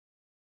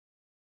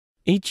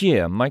Each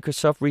year,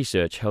 Microsoft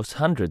Research hosts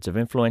hundreds of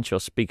influential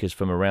speakers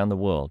from around the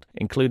world,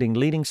 including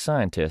leading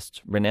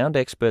scientists, renowned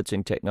experts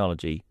in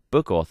technology,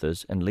 book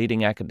authors, and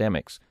leading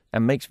academics,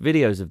 and makes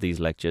videos of these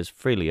lectures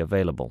freely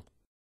available.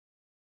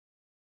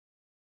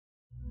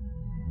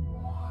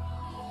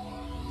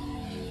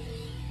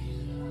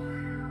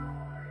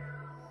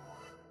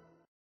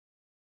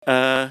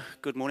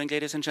 Good morning,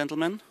 ladies and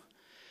gentlemen.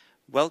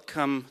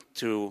 Welcome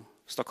to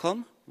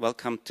Stockholm.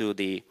 Welcome to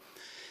the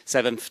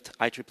 7th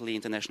IEEE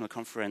International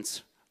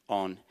Conference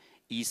on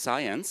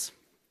eScience.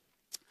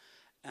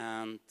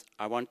 And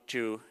I want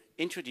to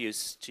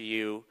introduce to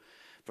you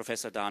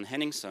Professor Dan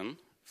Henningsson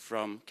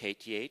from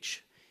KTH.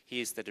 He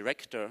is the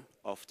director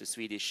of the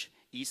Swedish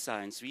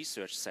eScience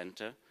Research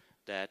Center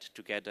that,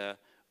 together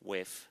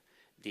with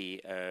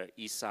the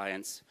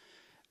eScience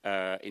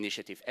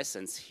initiative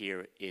eScience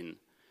here in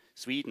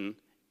Sweden,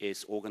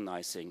 is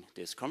organizing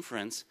this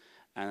conference,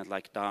 and I'd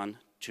like Dan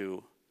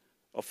to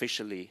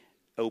officially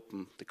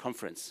open the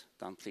conference.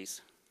 Dan,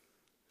 please.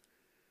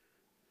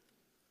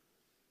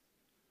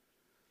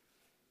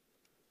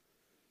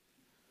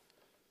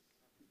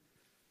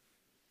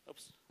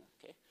 Oops,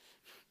 okay.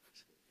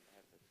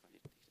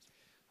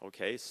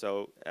 Okay,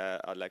 so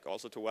I'd like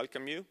also to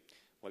welcome you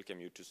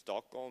to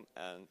Stockholm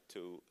and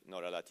to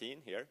Norra Latin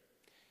here,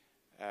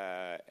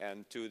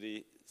 and to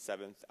the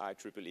 7th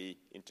IEEE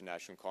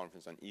International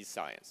Conference on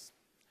eScience.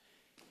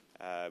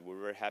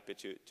 We're very happy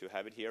to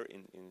have it here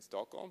in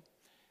Stockholm,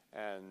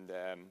 and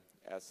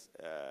as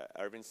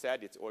Erwin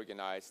said, it's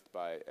organized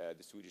by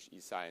the Swedish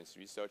eScience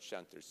Research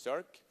Center,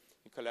 CERC,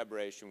 in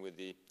collaboration with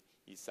the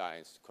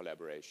eScience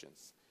collaboration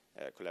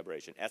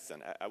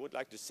eScience. I would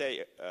like to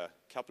say a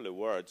couple of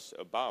words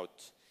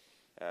about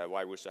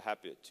why we're so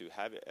happy to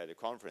have it at a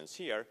conference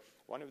here.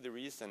 One of the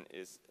reasons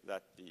is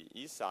that the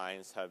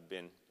eScience have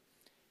been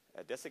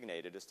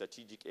designated a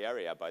strategic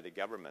area by the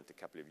government a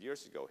couple of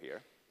years ago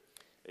here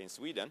in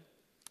Sweden.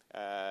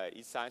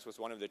 eScience was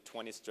one of the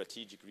 20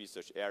 strategic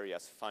research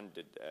areas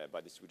funded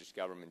by the Swedish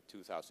government in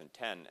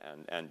 2010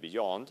 and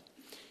beyond.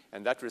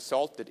 And that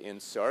resulted in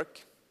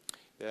CERC,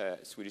 the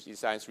Swedish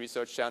eScience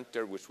Research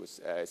Center, which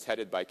is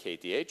headed by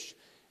KTH,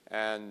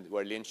 and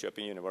where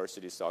Linköping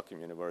University,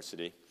 Stockholm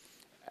University,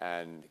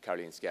 and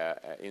Karolinska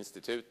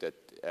Institute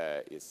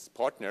that is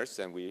partners,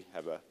 and we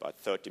have about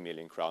 30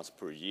 million crowns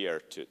per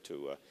year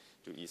to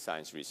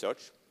eScience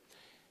research.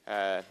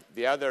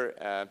 The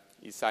other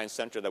eScience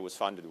center that was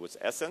funded was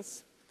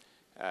eScience.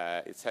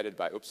 It's headed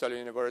by Uppsala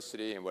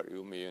University, and where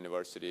Umeå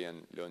University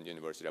and Lund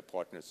University are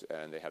partners,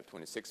 and they have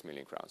 26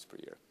 million crowns per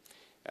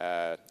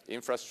year.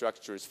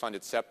 Infrastructure is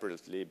funded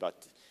separately,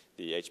 but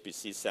the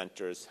HPC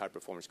centers, high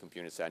performance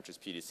computing centers,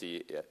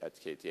 PDC at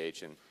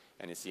KTH and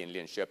NEC in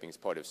Linköping is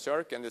part of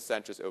CERC, and the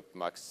centers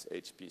UPMAX,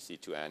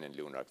 HPC2N, and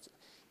Lunar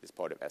is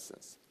part of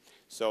eScience.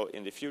 So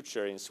in the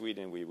future in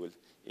Sweden, we will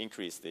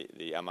increase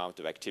the amount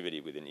of activity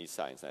within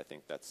eScience, and I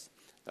think that's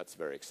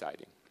very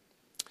exciting.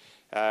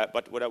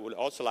 But what I would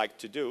also like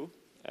to do,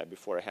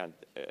 before I hand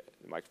the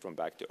microphone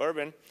back to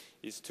Erwin,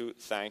 is to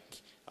thank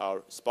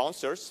our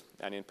sponsors,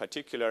 and in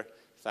particular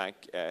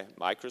thank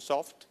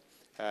Microsoft,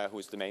 who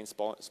is the main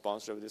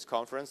sponsor of this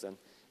conference, and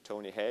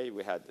Tony Hay.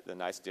 We had the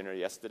nice dinner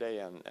yesterday,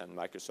 and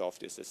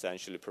Microsoft is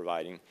essentially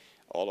providing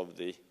all of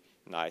the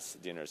nice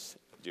dinners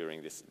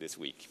during this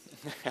week.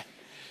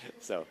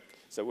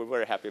 So we're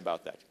very happy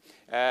about that.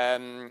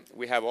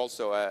 We have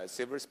also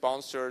silver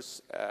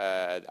sponsors,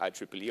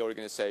 IEEE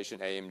organization,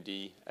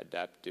 AMD,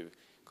 Adaptive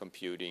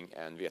Computing,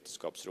 and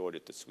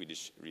Vetenskapsrådet, the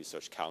Swedish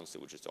Research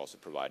Council, which is also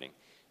providing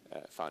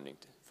funding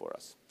for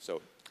us. So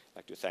I'd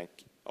like to thank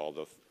all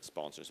the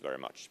sponsors very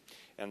much.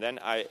 And then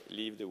I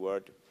leave the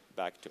word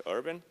back to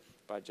Erwin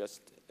by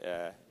just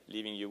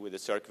leaving you with a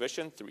CERC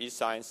vision through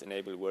eScience,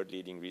 enable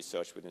world-leading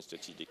research within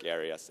strategic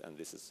areas, and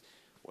this is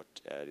what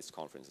this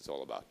conference is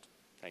all about.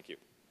 Thank you.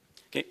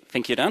 Okay,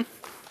 thank you, Dan.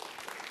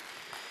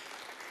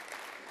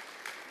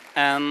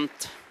 And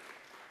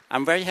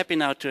I'm very happy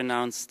now to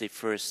announce the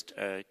first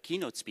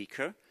keynote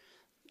speaker.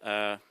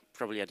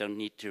 Probably I don't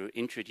need to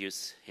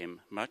introduce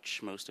him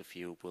much. Most of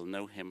you will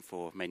know him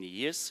for many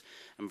years.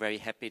 I'm very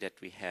happy that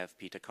we have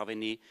Peter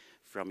Coveney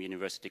from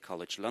University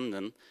College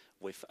London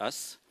with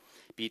us.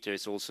 Peter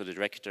is also the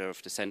director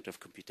of the Center of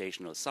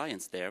Computational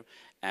Science there,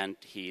 and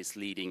he is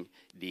leading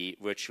the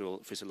Virtual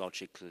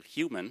Physiological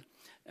Human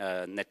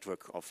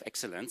Network of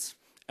Excellence,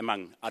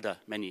 among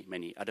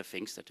many other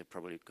things that I'm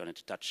probably going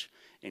to touch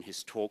in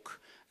his talk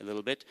a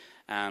little bit.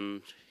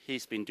 And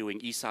he's been doing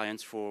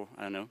eScience for,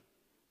 I don't know,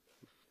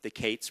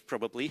 decades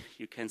probably,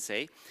 you can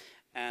say.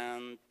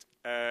 And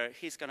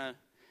he's going to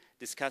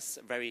discuss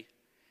a very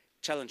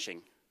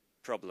challenging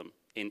problem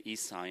in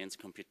eScience,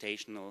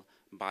 computational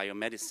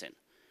biomedicine.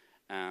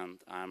 And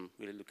I'm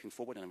really looking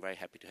forward, and I'm very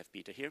happy to have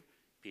Peter here.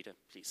 Peter,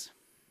 please.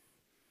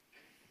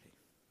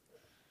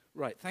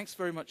 Right, thanks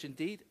very much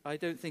indeed. I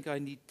don't think I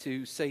need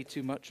to say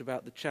too much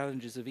about the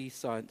challenges of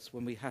eScience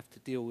when we have to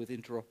deal with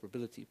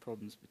interoperability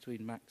problems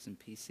between Macs and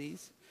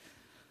PCs.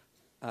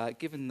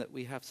 Given that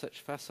we have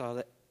such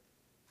facile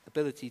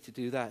ability to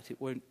do that,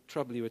 it won't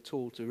trouble you at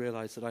all to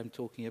realize that I'm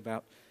talking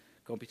about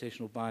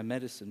computational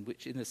biomedicine,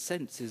 which in a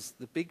sense is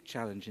the big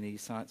challenge in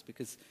eScience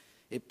because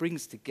it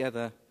brings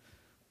together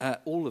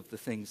all of the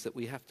things that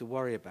we have to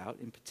worry about.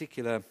 In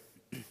particular,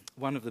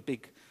 one of the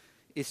big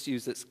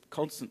issues that's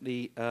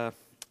constantly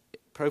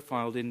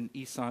profiled in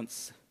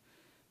eScience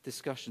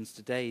discussions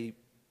today,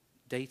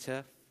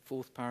 data,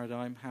 fourth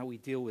paradigm, how we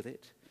deal with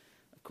it.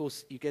 Of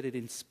course, you get it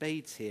in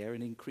spades here,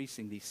 and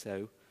increasingly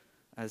so,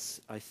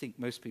 as I think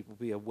most people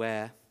will be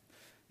aware,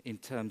 in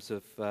terms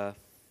of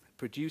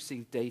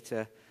producing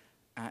data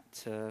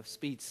at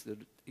speeds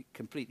that are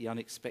completely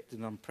unexpected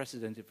and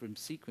unprecedented from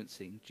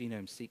sequencing,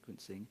 genome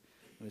sequencing,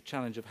 and the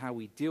challenge of how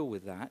we deal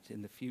with that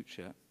in the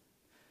future.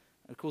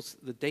 Of course,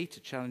 the data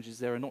challenges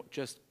there are not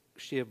just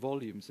sheer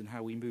volumes and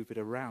how we move it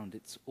around.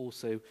 It's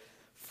also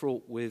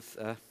fraught with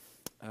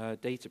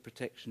data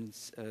protection,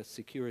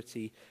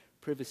 security,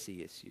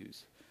 privacy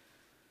issues.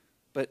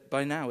 But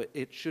by now,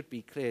 it should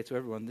be clear to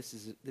everyone this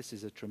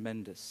is a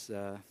tremendous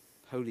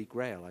holy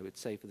grail, I would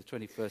say, for the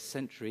 21st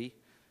century.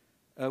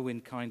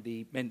 Erwin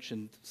kindly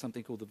mentioned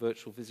something called the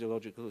virtual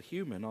physiological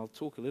human. I'll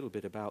talk a little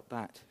bit about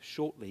that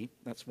shortly.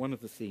 That's one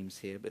of the themes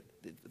here. But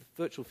the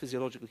virtual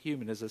physiological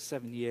human as a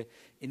 7-year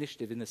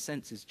initiative, in a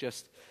sense, is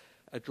just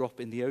a drop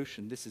in the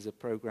ocean. This is a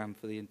program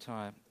for the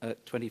entire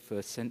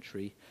 21st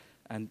century.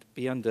 And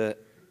be under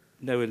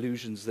no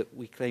illusions that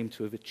we claim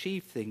to have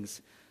achieved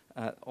things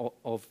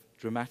of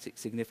dramatic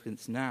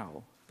significance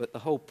now. But the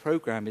whole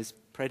program is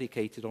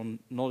predicated on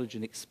knowledge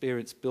and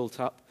experience built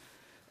up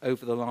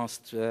over the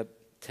last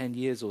 10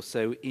 years or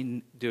so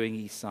in doing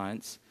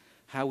eScience,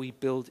 how we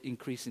build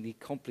increasingly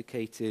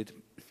complicated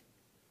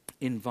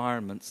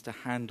environments to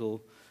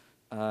handle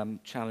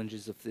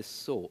challenges of this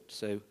sort.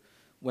 So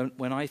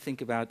when I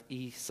think about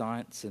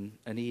eScience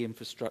and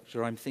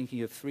e-infrastructure, I'm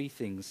thinking of three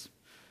things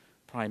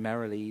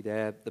primarily.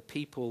 They're the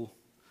people,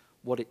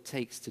 what it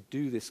takes to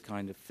do this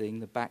kind of thing,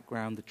 the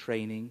background, the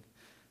training,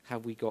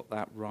 have we got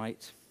that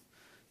right?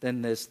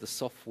 Then there's the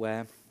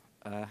software,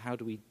 how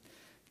do we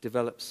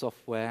develop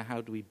software,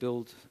 how do we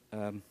build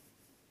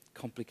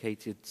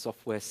complicated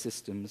software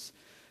systems,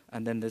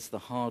 and then there's the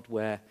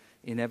hardware,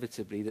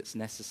 inevitably, that's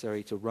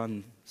necessary to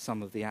run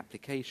some of the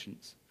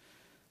applications.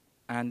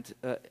 And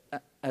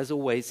as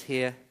always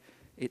here,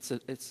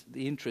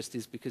 the interest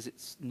is because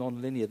it's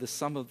non-linear. The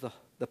sum of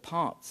the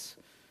parts,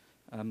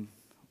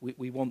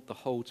 we want the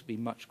whole to be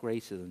much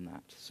greater than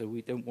that. So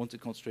we don't want to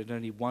concentrate on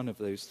only one of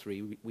those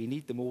three. We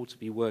need them all to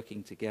be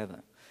working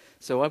together.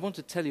 So I want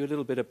to tell you a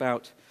little bit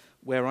about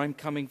where I'm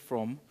coming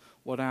from,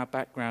 what our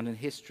background and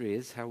history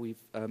is, how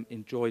we've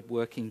enjoyed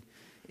working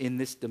in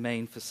this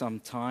domain for some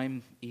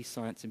time,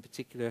 eScience in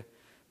particular,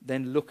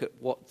 then look at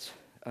what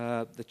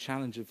the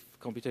challenge of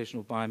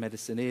computational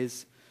biomedicine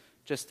is,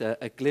 just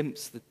a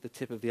glimpse, the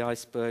tip of the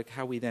iceberg,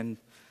 how we then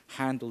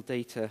handle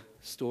data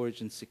storage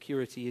and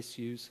security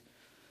issues,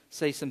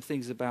 say some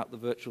things about the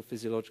virtual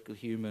physiological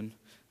human,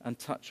 and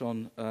touch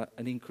on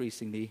an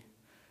increasingly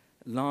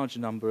large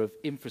number of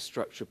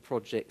infrastructure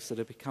projects that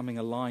are becoming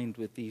aligned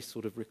with these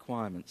sort of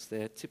requirements.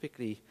 They're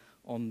typically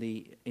on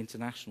the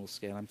international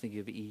scale. I'm thinking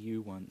of EU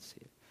ones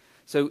here.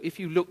 So if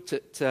you looked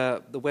at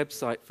the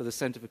website for the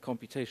Center for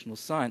Computational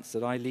Science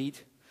that I lead,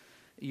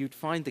 you'd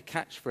find the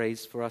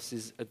catchphrase for us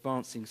is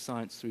advancing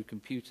science through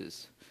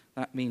computers.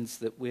 That means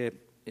that we're,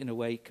 in a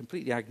way,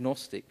 completely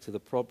agnostic to the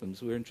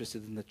problems. We're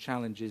interested in the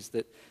challenges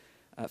that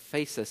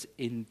face us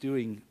in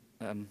doing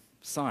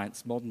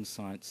science, modern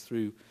science,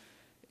 through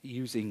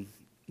using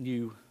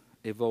new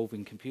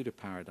evolving computer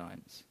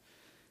paradigms.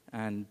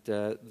 And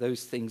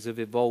those things have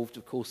evolved,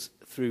 of course,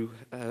 through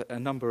a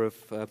number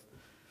of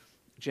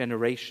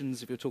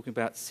generations. If you're talking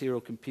about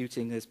serial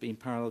computing, there's been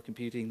parallel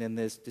computing, then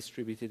there's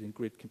distributed and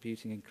grid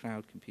computing and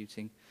cloud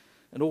computing.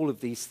 And all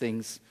of these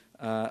things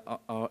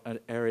are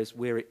areas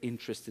we're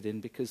interested in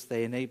because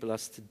they enable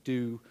us to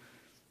do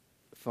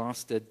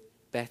faster,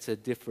 better,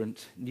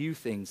 different, new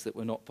things that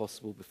were not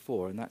possible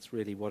before. And that's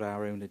really what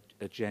our own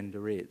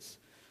agenda is.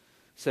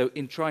 So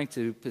in trying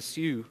to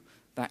pursue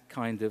that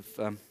kind of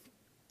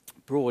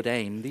broad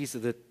aim, these are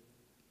the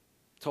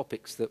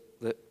topics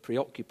that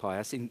preoccupy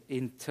us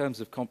in terms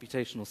of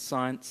computational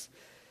science.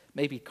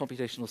 Maybe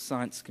computational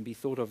science can be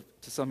thought of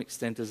to some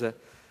extent as a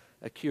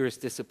curious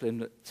discipline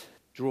that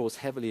draws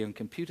heavily on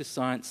computer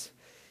science.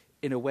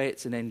 In a way,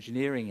 it's an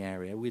engineering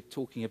area. We're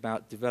talking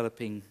about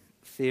developing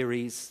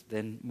theories,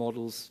 then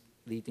models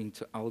leading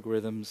to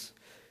algorithms,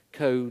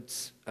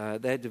 codes,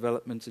 their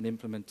development and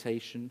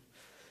implementation.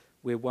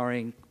 We're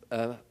worrying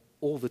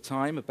all the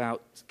time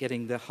about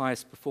getting the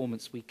highest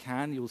performance we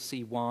can. You'll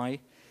see why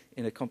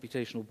in a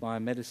computational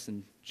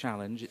biomedicine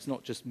challenge. It's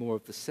not just more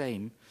of the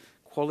same,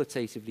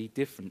 qualitatively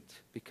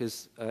different,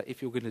 because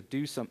if you're going to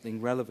do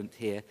something relevant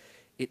here,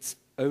 it's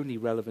only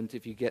relevant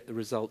if you get the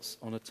results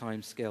on a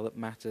time scale that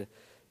matter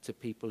to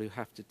people who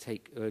have to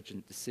take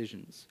urgent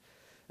decisions.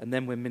 And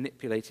then we're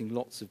manipulating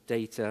lots of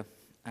data,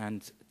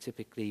 and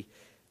typically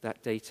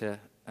that data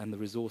and the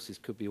resources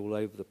could be all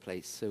over the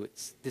place. So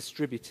it's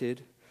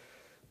distributed.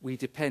 We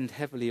depend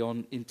heavily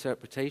on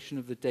interpretation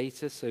of the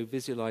data, so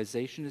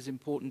visualization is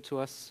important to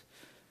us.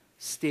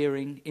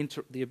 Steering,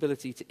 the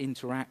ability to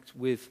interact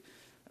with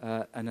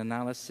an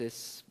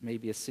analysis,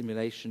 maybe a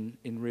simulation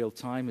in real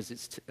time as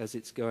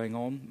it's going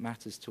on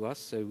matters to us.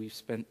 So we've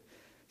spent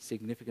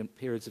significant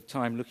periods of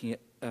time looking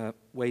at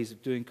ways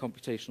of doing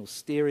computational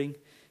steering.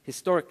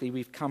 Historically,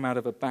 we've come out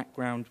of a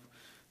background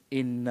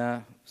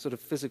in sort of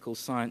physical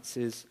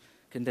sciences,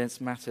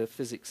 condensed matter,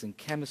 physics and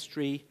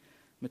chemistry,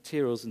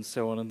 materials and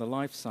so on, and the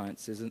life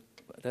sciences. And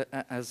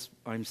as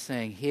I'm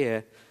saying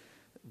here,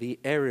 the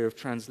area of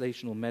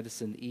translational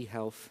medicine,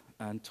 e-health,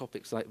 and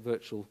topics like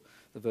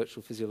the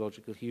virtual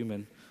physiological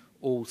human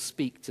all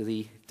speak to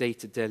the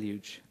data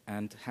deluge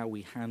and how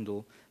we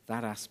handle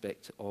that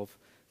aspect of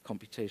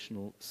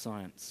computational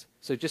science.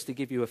 So just to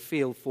give you a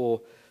feel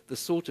for the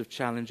sort of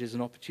challenges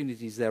and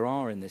opportunities there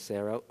are in this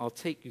area, I'll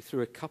take you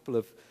through a couple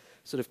of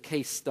sort of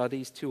case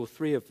studies, 2 or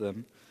 3 of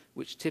them,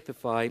 which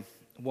typify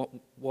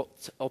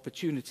what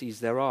opportunities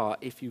there are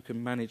if you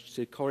can manage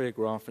to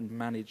choreograph and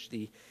manage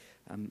the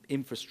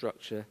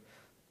infrastructure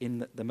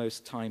in the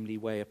most timely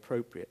way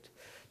appropriate.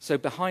 So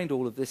behind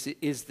all of this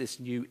is this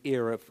new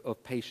era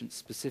of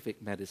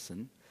patient-specific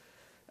medicine,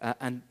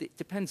 and it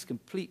depends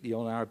completely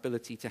on our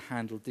ability to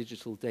handle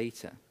digital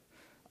data.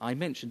 I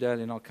mentioned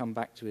earlier, and I'll come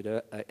back to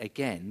it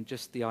again,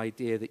 just the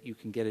idea that you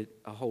can get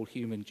a whole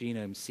human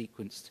genome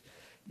sequenced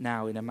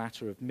now in a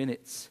matter of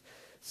minutes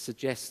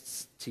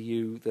suggests to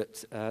you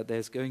that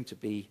there's going to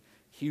be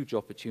huge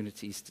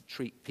opportunities to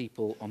treat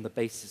people on the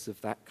basis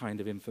of that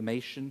kind of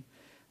information.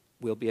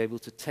 We'll be able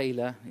to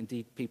tailor,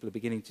 indeed people are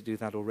beginning to do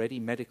that already,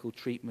 medical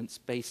treatments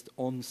based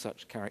on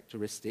such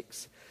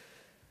characteristics.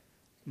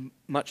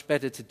 Much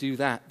better to do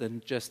that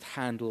than just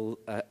handle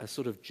a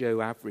sort of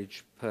Joe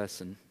average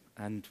person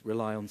and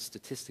rely on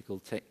statistical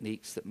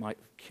techniques that might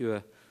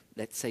cure,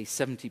 let's say,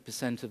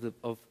 70%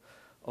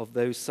 of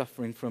those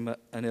suffering from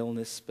an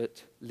illness,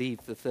 but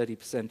leave the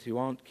 30% who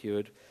aren't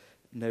cured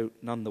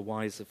none the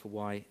wiser for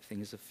why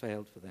things have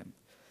failed for them.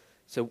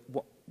 So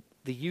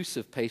the use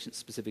of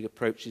patient-specific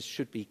approaches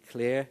should be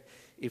clear.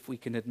 If we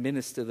can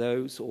administer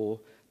those or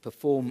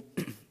perform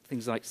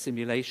things like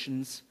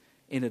simulations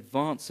in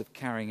advance of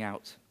carrying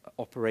out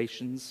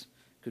operations,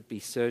 could be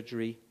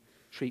surgery,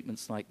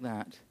 treatments like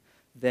that,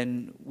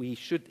 then we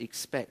should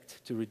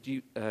expect to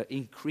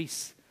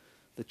increase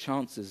the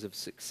chances of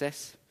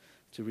success,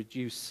 to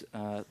reduce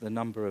the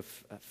number of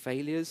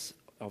failures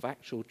of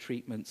actual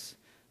treatments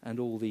and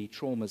all the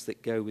traumas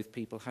that go with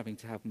people having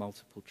to have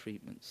multiple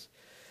treatments.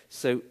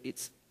 So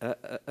it's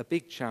a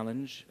big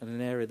challenge and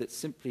an area that's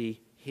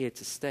simply here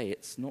to stay.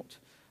 It's not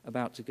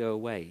about to go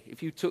away.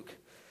 If you took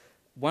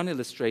one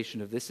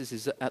illustration of this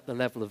is at the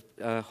level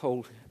of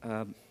whole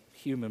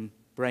human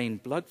brain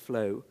blood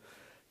flow.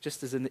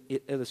 Just as an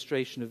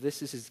illustration of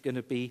this is going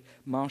to be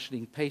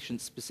marshalling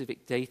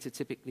patient-specific data,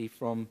 typically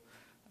from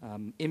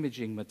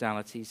imaging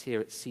modalities here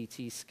at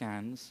CT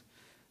scans.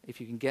 If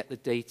you can get the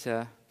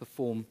data,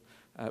 perform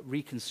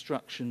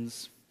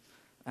reconstructions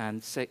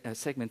and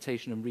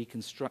segmentation and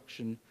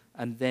reconstruction,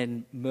 and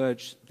then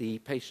merge the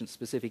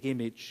patient-specific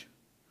image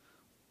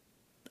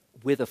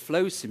with a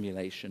flow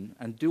simulation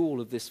and do all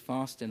of this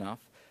fast enough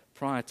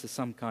prior to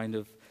some kind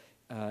of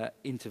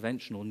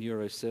interventional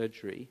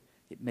neurosurgery.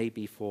 It may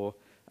be for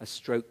a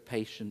stroke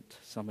patient,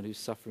 someone who's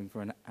suffering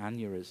from an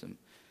aneurysm.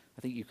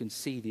 I think you can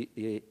see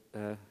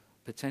the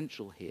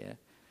potential here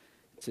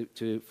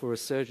for a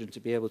surgeon to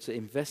be able to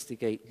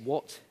investigate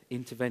what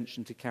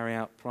intervention to carry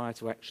out prior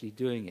to actually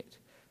doing it,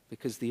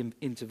 because the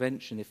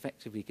intervention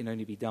effectively can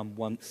only be done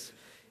once.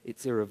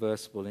 It's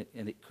irreversible,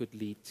 and it could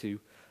lead to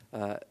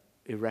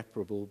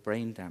irreparable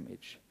brain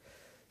damage.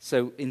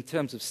 So in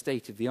terms of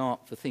state of the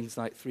art for things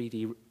like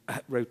 3D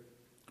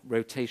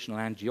rotational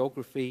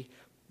angiography,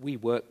 we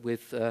work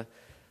with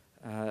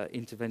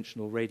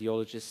interventional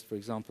radiologists, for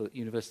example, at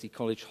University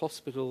College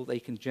Hospital. They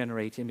can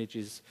generate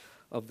images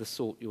of the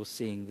sort you're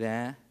seeing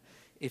there.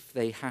 If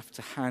they have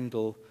to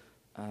handle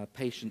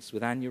patients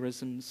with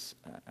aneurysms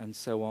and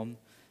so on,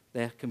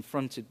 they're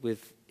confronted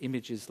with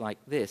images like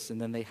this,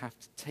 and then they have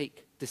to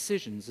take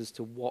decisions as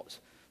to what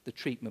the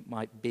treatment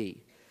might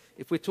be.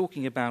 If we're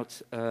talking about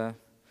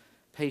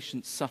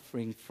patients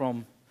suffering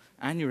from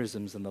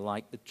aneurysms and the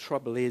like, the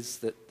trouble is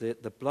that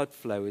the blood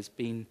flow has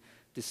been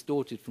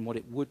distorted from what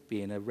it would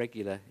be in a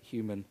regular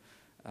human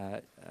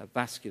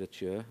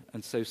vasculature,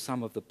 and so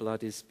some of the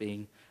blood is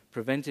being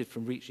prevented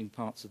from reaching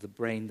parts of the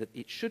brain that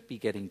it should be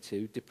getting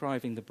to.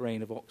 Depriving the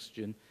brain of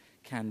oxygen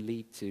can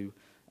lead to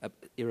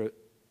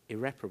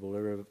irreparable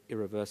or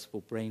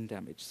irreversible brain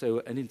damage. So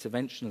an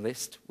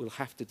interventionalist will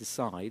have to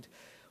decide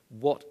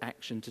what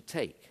action to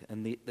take,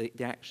 and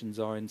the actions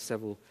are in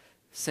several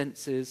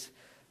senses,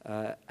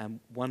 and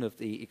one of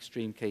the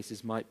extreme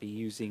cases might be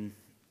using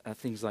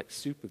things like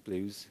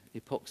superglues,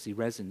 epoxy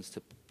resins,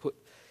 to put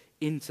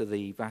into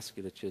the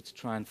vasculature to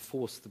try and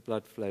force the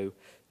blood flow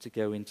to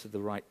go into the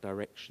right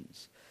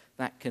directions.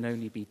 That can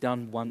only be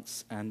done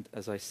once, and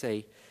as I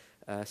say,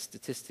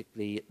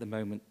 statistically at the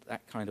moment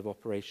that kind of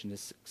operation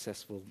is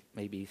successful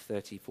maybe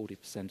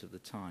 30-40% of the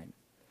time.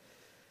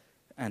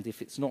 And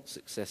if it's not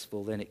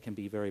successful, then it can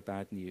be very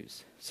bad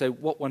news. So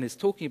what one is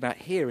talking about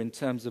here in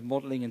terms of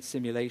modeling and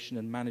simulation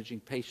and managing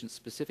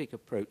patient-specific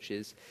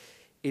approaches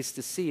is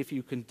to see if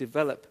you can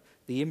develop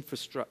the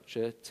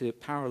infrastructure to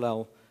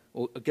parallel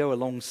or go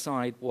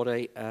alongside what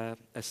a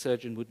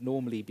surgeon would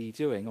normally be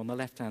doing. On the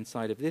left-hand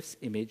side of this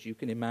image, you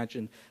can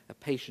imagine a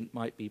patient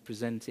might be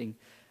presenting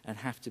and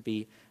have to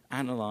be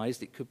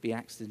analyzed. It could be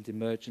accident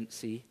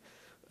emergency,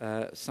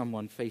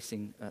 someone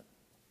facing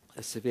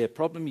a severe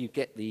problem. You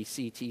get the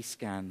CT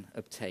scan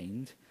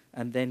obtained,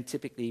 and then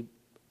typically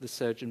the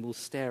surgeon will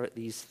stare at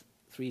these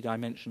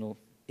three-dimensional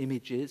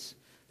images.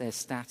 They're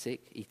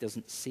static. He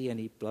doesn't see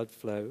any blood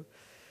flow.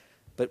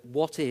 But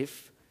what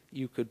if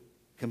you could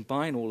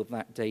combine all of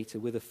that data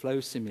with a flow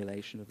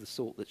simulation of the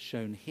sort that's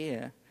shown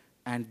here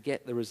and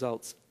get the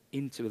results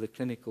into the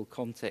clinical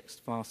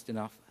context fast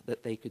enough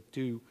that they could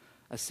do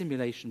a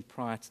simulation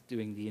prior to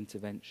doing the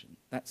intervention?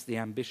 That's the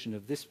ambition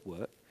of this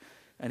work.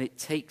 And it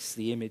takes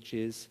the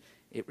images.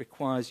 It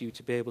requires you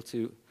to be able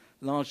to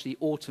largely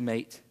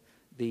automate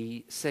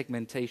the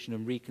segmentation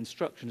and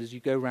reconstruction. As you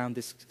go around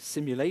this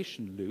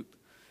simulation loop,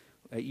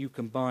 you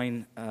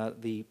combine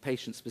the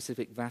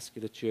patient-specific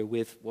vasculature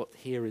with what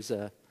here is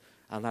a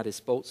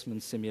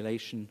Lattice-Boltzmann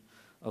simulation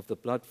of the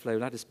blood flow.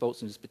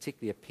 Lattice-Boltzmann is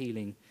particularly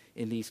appealing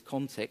in these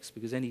contexts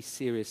because any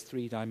serious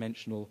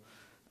three-dimensional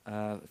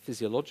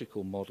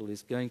physiological model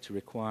is going to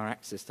require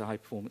access to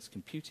high-performance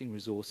computing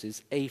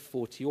resources, a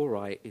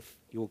fortiori, if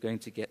you're going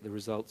to get the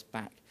results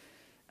back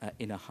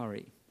in a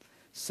hurry.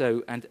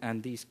 So,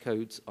 and these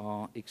codes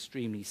are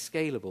extremely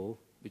scalable,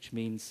 which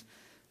means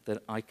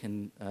that I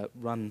can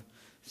run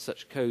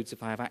such codes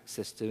if I have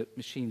access to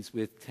machines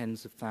with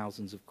tens of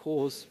thousands of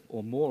cores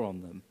or more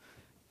on them,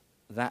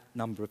 that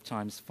number of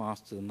times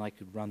faster than I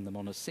could run them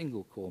on a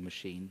single core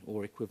machine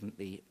or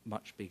equivalently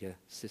much bigger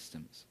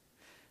systems.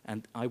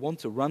 And I want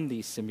to run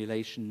these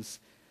simulations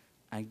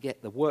and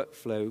get the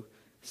workflow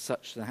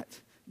such that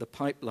the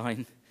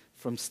pipeline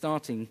from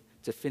starting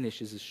to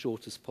finish is as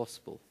short as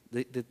possible.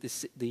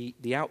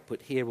 The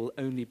output here will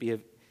only be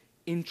of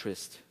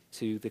interest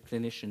to the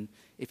clinician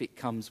if it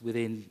comes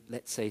within,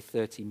 let's say,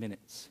 30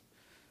 minutes.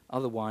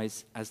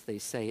 Otherwise, as they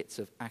say, it's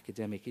of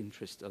academic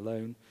interest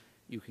alone.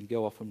 You can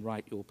go off and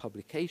write your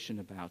publication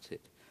about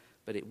it,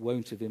 but it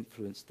won't have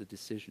influenced the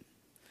decision.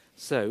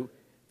 So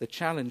the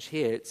challenge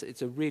here,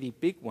 it's a really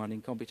big one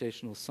in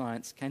computational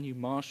science. Can you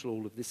marshal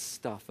all of this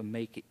stuff and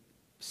make it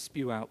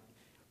spew out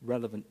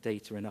relevant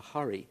data in a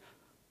hurry?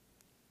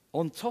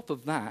 On top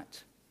of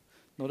that,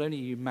 not only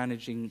are you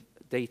managing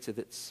data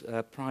that's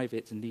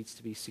private and needs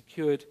to be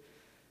secured,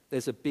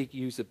 there's a big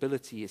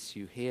usability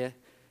issue here.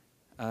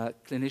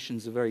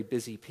 Clinicians are very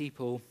busy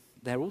people.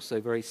 They're also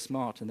very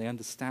smart and they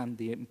understand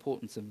the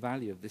importance and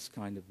value of this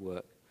kind of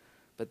work,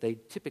 but they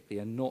typically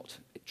are not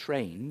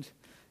trained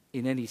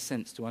in any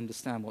sense to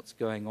understand what's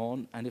going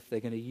on, and if they're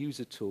going to use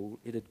a tool,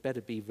 it had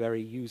better be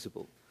very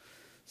usable.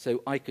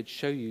 So I could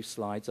show you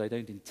slides, I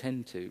don't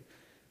intend to,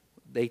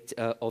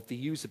 of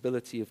the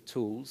usability of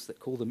tools that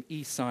call them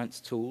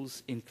eScience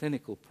tools in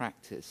clinical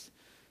practice,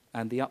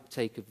 and the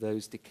uptake of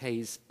those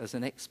decays as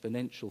an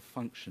exponential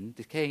function,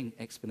 decaying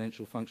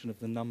exponential function of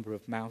the number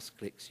of mouse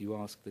clicks you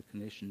ask the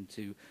clinician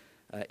to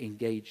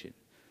engage in.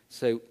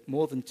 So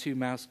more than 2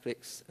 mouse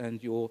clicks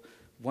and your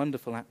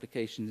wonderful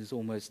application is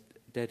almost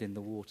dead in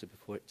the water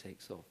before it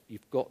takes off.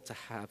 You've got to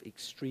have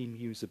extreme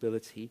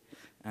usability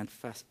and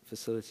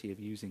facility of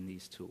using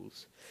these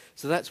tools.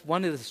 So that's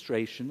one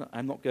illustration.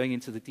 I'm not going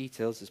into the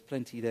details. There's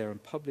plenty there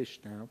and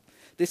published now.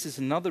 This is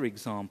another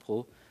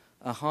example,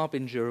 a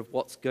harbinger of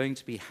what's going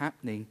to be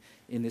happening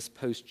in this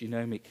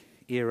post-genomic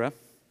era.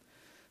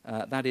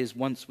 That is,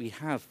 once we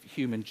have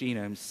human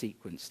genomes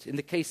sequenced. In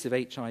the case of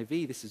HIV,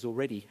 this is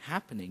already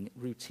happening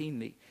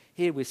routinely.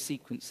 Here we're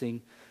sequencing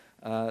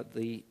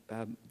the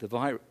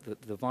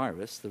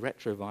virus, the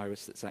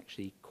retrovirus that's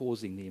actually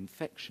causing the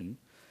infection.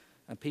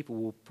 And people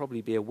will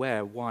probably be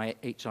aware why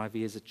HIV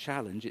is a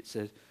challenge. It's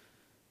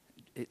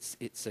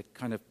a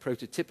kind of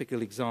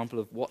prototypical example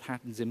of what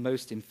happens in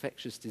most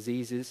infectious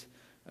diseases.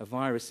 A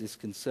virus is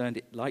concerned,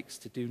 it likes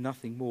to do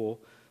nothing more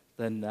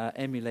than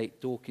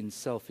emulate Dawkins'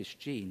 selfish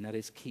gene, that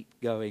is, keep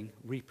going,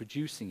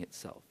 reproducing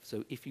itself.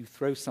 So if you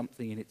throw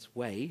something in its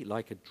way,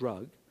 like a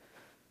drug,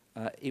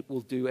 it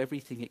will do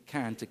everything it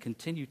can to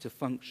continue to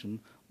function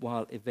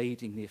while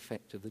evading the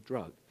effect of the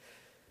drug.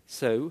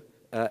 So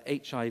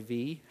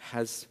HIV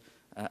has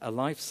a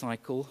life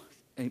cycle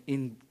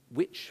in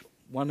which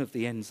one of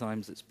the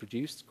enzymes that's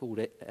produced, called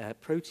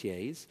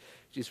protease,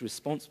 which is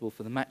responsible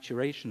for the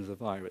maturation of the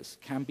virus,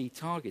 can be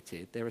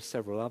targeted. There are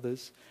several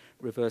others.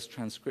 Reverse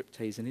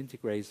transcriptase and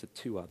integrase are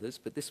 2 others,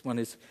 but this one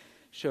is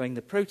showing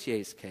the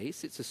protease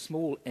case. It's a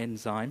small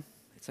enzyme.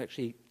 It's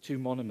actually 2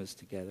 monomers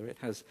together. It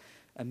has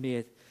a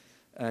mere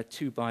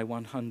 2 by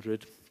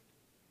 100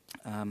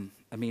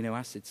 amino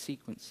acid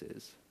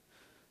sequences.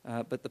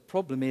 But the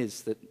problem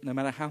is that no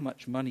matter how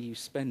much money you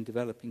spend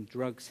developing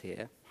drugs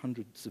here,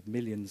 hundreds of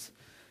millions,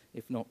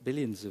 if not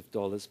billions of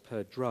dollars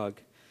per drug,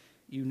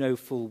 you know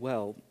full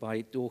well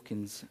by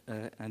Dawkins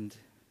and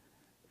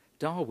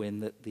Darwin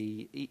that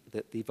the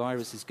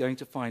virus is going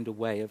to find a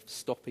way of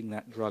stopping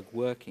that drug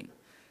working.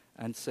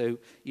 And so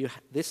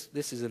this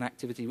is an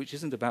activity which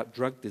isn't about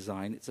drug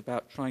design, it's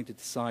about trying to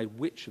decide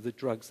which of the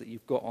drugs that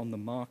you've got on the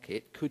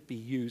market could be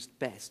used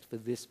best for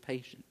this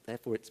patient.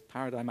 Therefore, it's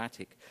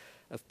paradigmatic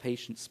of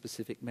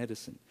patient-specific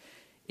medicine.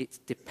 It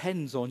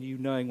depends on you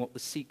knowing what the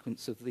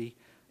sequence of the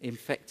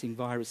infecting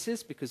virus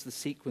is, because the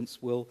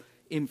sequence will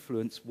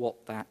influence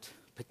what that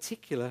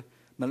particular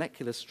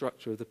molecular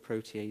structure of the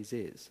protease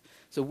is.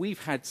 So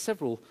we've had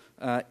several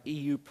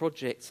EU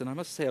projects, and I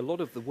must say a lot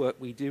of the work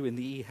we do in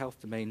the e-health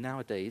domain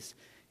nowadays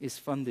is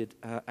funded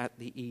at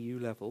the EU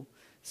level.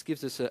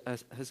 This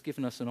has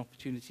given us an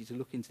opportunity to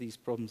look into these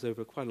problems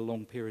over quite a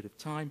long period of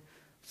time.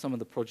 Some of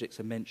the projects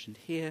are mentioned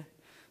here.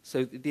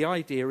 So the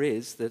idea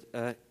is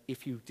that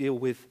if you deal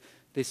with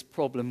this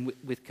problem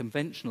with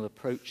conventional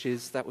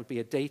approaches, that would be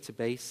a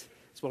database.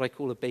 It's what I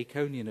call a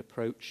Baconian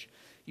approach.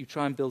 You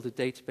try and build a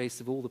database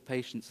of all the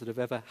patients that have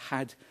ever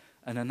had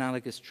an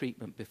analogous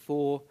treatment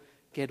before,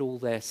 get all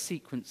their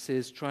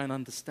sequences, try and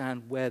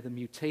understand where the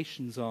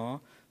mutations are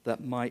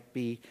that might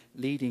be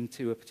leading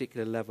to a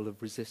particular level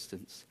of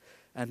resistance,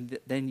 and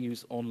then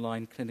use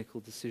online clinical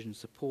decision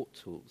support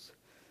tools.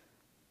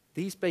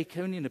 These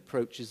Baconian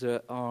approaches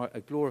are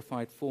a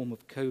glorified form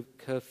of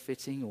curve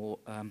fitting or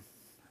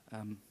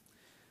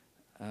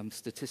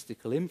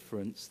statistical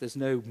inference. There's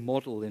no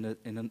model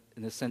in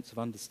a sense of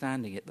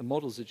understanding it. The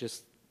models are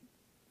just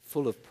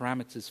full of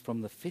parameters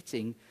from the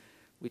fitting,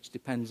 which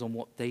depends on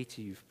what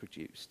data you've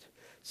produced.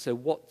 So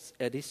what's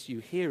at issue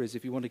here is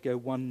if you want to go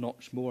one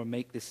notch more and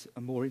make this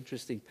a more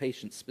interesting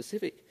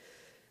patient-specific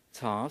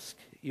task,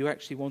 you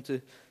actually want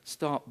to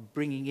start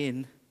bringing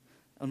in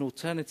an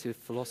alternative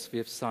philosophy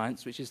of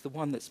science, which is the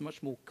one that's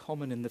much more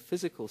common in the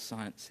physical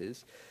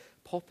sciences,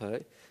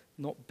 Popper,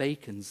 not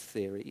Bacon's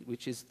theory,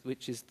 which is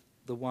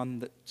the one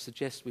that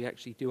suggests we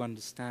actually do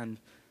understand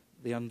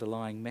the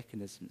underlying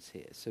mechanisms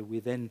here. So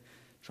we're then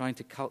trying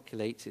to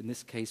calculate, in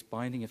this case,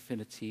 binding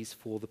affinities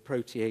for the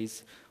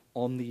protease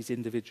on these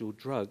individual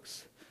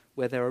drugs,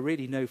 where there are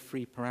really no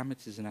free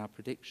parameters in our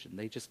prediction.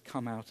 They just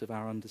come out of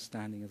our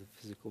understanding of the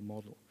physical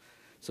model.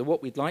 So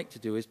what we'd like to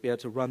do is be able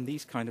to run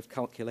these kind of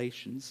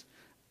calculations,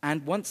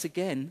 and once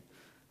again,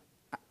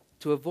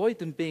 to avoid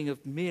them being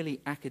of merely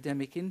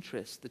academic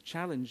interest, the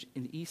challenge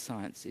in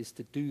eScience is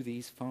to do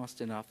these fast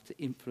enough to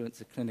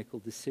influence a clinical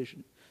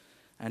decision.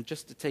 And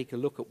just to take a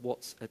look at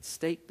what's at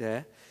stake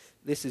there,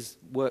 this is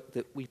work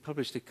that we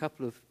published a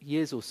couple of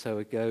years or so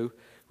ago,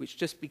 which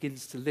just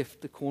begins to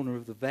lift the corner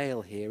of the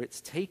veil here. It's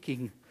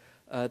taking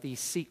these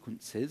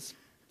sequences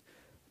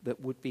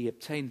that would be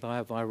obtained by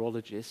a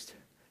virologist,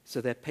 so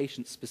they're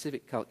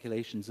patient-specific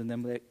calculations, and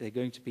then they're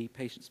going to be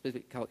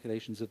patient-specific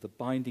calculations of the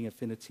binding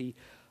affinity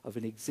of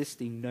an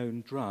existing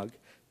known drug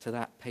to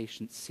that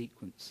patient's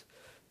sequence.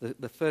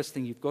 The first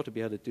thing you've got to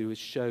be able to do is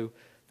show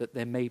that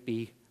there may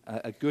be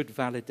a good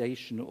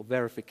validation or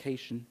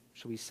verification,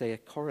 shall we say, a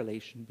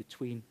correlation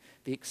between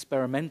the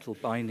experimental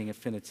binding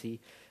affinity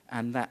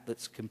and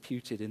that's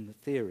computed in the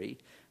theory.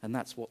 And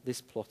that's what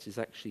this plot is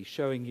actually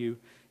showing you,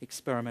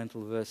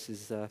 experimental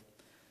versus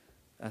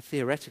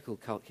theoretical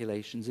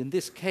calculations. In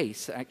this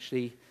case,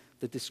 actually,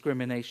 the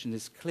discrimination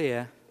is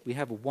clear. We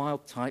have a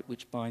wild type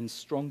which binds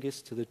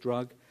strongest to the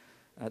drug.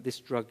 This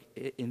drug,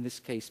 in this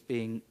case,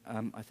 being,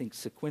 I think,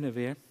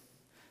 sequinavir,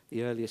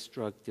 the earliest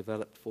drug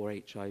developed for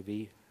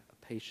HIV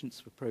patients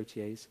for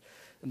protease.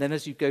 And then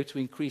as you go to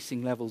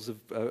increasing levels of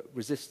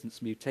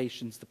resistance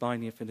mutations, the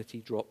binding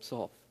affinity drops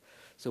off.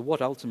 So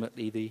what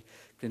ultimately the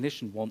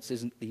clinician wants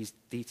isn't these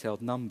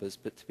detailed numbers,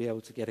 but to be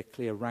able to get a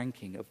clear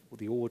ranking of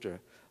the order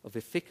of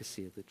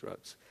efficacy of the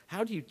drugs.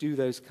 How do you do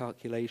those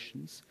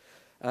calculations?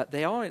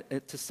 They are,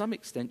 to some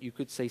extent, you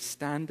could say,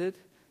 standard.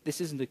 This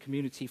isn't a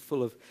community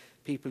full of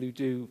people who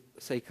do,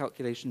 say,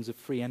 calculations of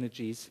free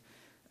energies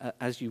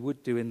as you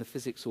would do in the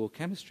physics or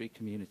chemistry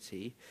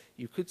community.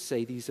 You could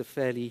say these are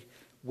fairly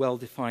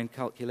well-defined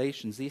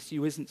calculations. The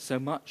issue isn't so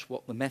much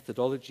what the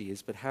methodology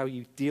is, but how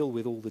you deal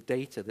with all the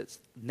data that's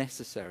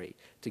necessary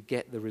to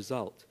get the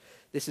result.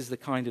 This is the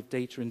kind of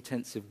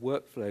data-intensive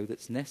workflow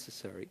that's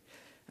necessary.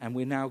 And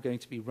we're now going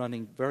to be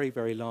running very,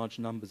 very large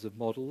numbers of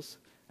models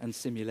and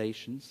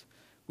simulations.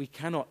 We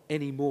cannot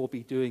anymore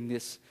be doing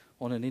this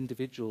on an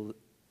individual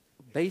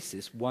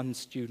basis, one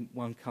student,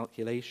 one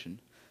calculation.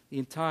 The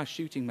entire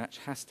shooting match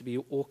has to be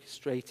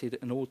orchestrated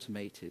and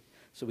automated.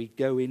 So we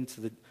go into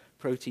the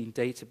protein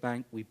data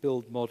bank, we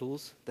build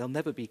models. There'll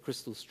never be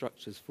crystal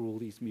structures for all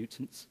these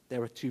mutants.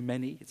 There are too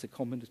many. It's a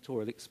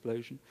combinatorial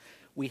explosion.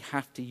 We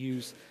have to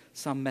use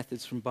some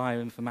methods from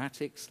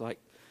bioinformatics, like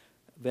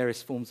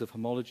various forms of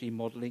homology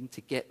modeling,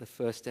 to get the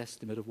first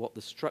estimate of what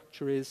the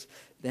structure is.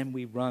 Then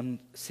we run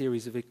a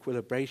series of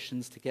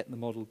equilibrations to get the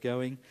model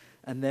going.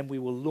 And then we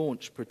will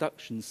launch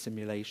production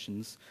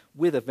simulations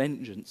with a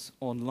vengeance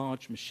on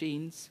large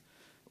machines.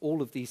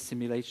 All of these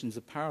simulations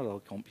are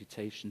parallel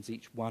computations.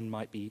 Each one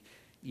might be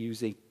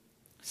using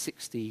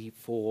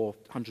 64,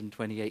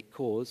 128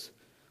 cores.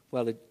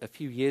 Well, a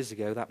few years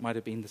ago, that might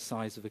have been the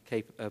size of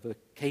a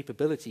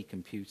capability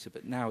computer,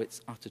 but now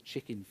it's utter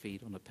chicken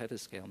feed on a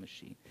petascale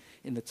machine.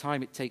 In the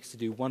time it takes to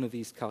do one of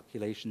these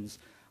calculations,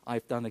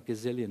 I've done a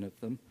gazillion of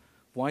them.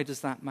 Why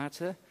does that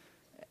matter?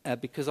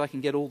 Because I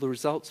can get all the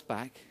results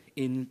back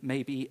in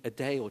maybe a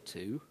day or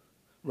two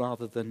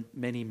rather than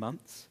many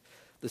months.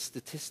 The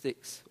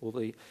statistics or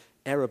the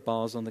error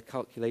bars on the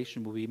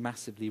calculation will be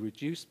massively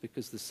reduced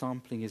because the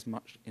sampling is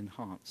much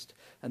enhanced,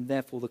 and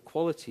therefore the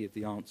quality of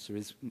the answer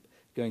is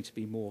going to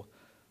be more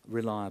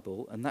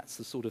reliable, and that's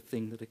the sort of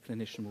thing that a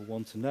clinician will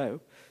want to know.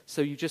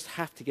 So you just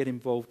have to get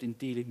involved in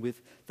dealing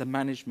with the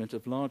management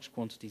of large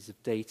quantities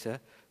of data,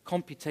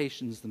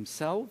 computations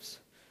themselves,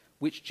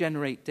 which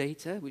generate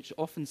data, which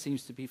often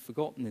seems to be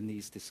forgotten in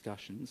these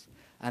discussions,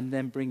 and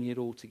then bringing it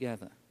all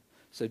together.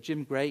 So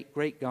Jim Gray,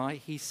 great guy,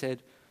 he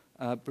said,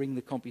 bring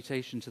the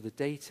computation to the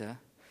data.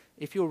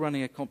 If you're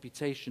running a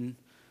computation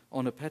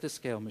on a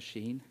petascale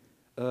machine,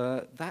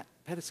 that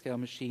petascale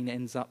machine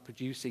ends up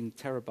producing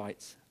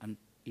terabytes and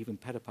even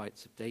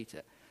petabytes of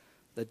data.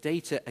 The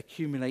data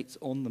accumulates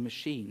on the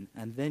machine,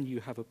 and then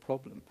you have a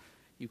problem.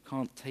 You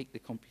can't take the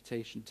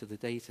computation to the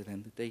data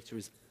then. The data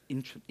is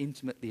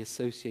intimately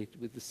associated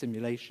with the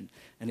simulation,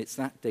 and it's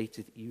that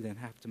data that you then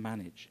have to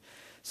manage.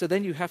 So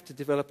then you have to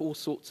develop all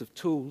sorts of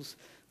tools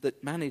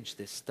that manage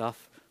this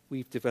stuff.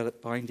 We've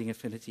developed binding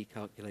affinity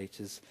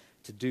calculators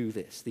to do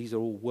this. These are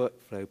all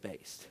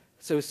workflow-based.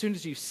 So as soon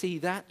as you see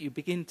that, you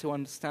begin to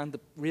understand the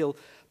real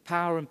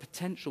power and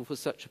potential for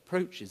such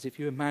approaches. If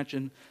you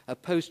imagine a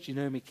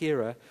post-genomic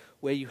era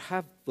where you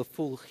have the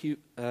full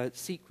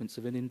sequence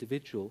of an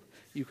individual,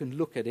 you can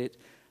look at it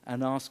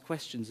and ask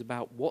questions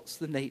about what's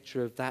the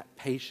nature of that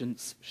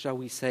patient's, shall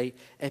we say,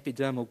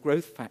 epidermal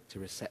growth factor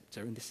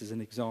receptor, and this is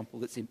an example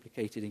that's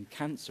implicated in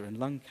cancer and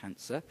lung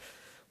cancer.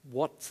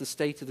 What's the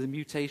state of the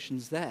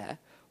mutations there?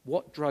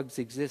 What drugs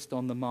exist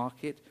on the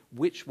market?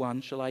 Which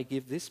one shall I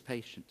give this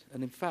patient?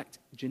 And in fact,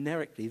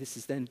 generically, this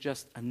is then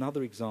just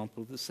another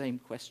example of the same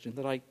question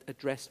that I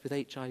addressed with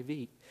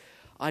HIV.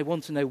 I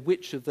want to know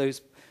which of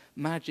those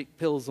magic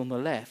pills on the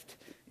left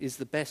is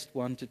the best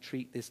one to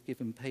treat this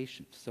given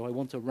patient. So I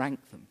want to rank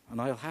them, and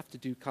I'll have to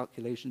do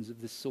calculations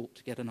of this sort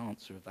to get an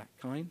answer of that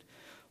kind.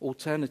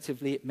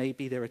 Alternatively, it may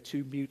be there are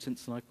 2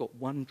 mutants and I've got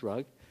 1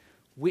 drug.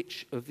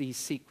 Which of these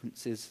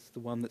sequences is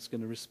the one that's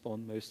going to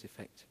respond most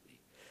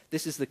effectively?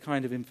 This is the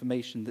kind of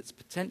information that's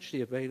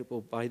potentially available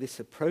by this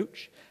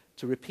approach.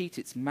 To repeat,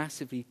 it's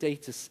massively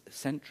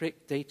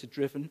data-centric,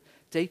 data-driven,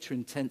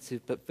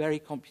 data-intensive, but very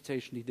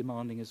computationally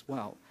demanding as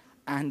well,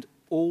 and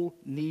all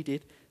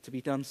needed to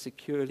be done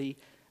securely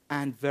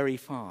and very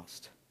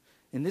fast.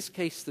 In this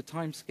case, the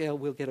timescale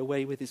we'll get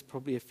away with is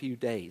probably a few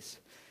days.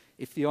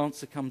 If the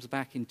answer comes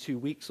back in 2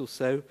 weeks or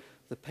so,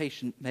 the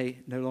patient may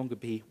no longer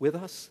be with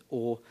us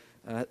or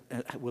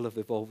will have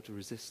evolved a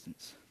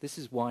resistance. This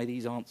is why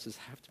these answers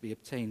have to be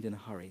obtained in a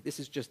hurry. This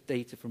is just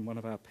data from one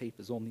of our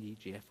papers on the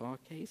EGFR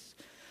case.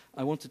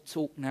 I want to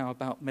talk now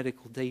about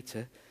medical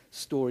data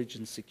storage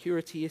and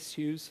security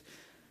issues.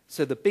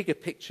 So the bigger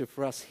picture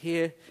for us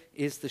here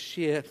is the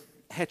sheer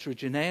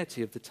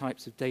heterogeneity of the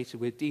types of data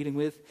we're dealing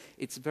with.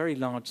 It's very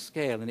large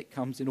scale, and it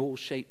comes in all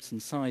shapes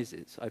and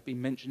sizes. I've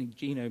been mentioning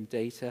genome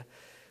data,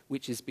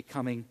 which is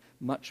becoming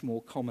much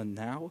more common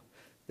now.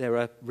 There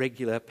are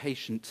regular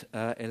patient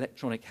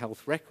electronic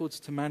health records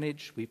to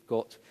manage. We've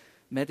got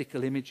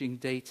medical imaging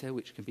data,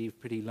 which can be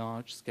pretty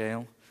large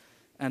scale.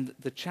 And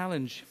the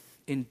challenge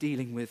in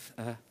dealing with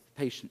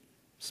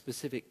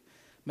patient-specific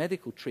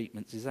medical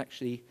treatments is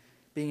actually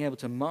being able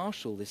to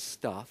marshal this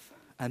stuff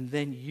and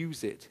then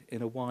use it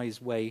in a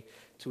wise way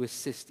to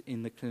assist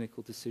in the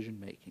clinical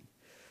decision-making.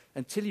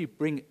 Until you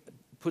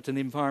put an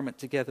environment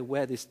together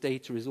where this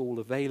data is all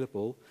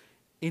available,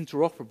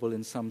 interoperable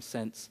in some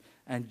sense,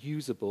 and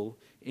usable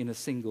in a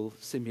single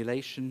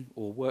simulation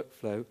or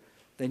workflow,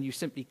 then you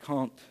simply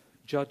can't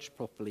judge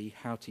properly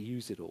how to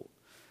use it all.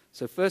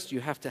 So first you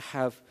have to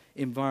have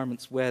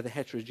environments where the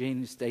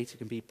heterogeneous data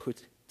can be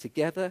put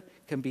together,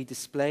 can be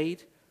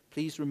displayed.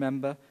 Please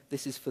remember,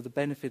 this is for the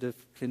benefit of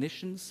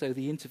clinicians, so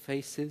the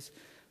interfaces,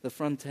 the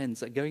front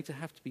ends are going to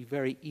have to be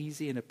very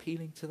easy and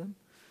appealing to them.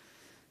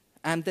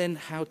 And then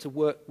how to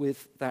work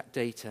with that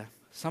data.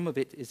 Some of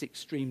it is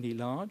extremely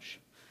large,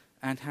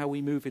 and how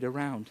we move it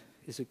around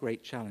is a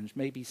great challenge.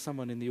 Maybe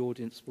someone in the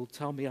audience will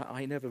tell me,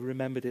 I never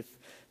remembered if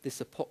this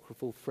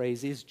apocryphal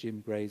phrase is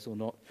Jim Gray's or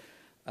not.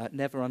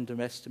 Never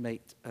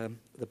underestimate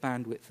the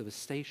bandwidth of a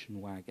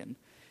station wagon.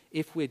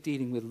 If we're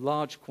dealing with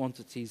large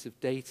quantities of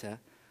data,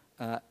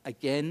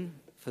 again,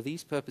 for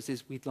these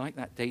purposes, we'd like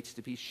that data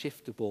to be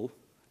shiftable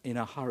in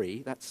a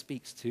hurry. That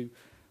speaks to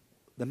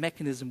the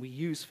mechanism we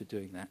use for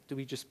doing that. Do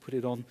we just put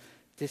it on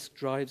disk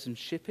drives and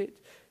ship it?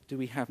 Do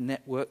we have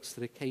networks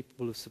that are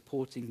capable of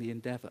supporting the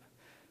endeavor?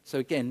 So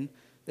again,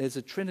 there's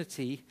a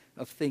trinity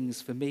of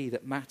things for me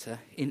that matter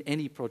in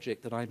any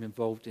project that I'm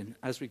involved in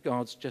as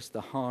regards just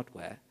the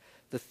hardware.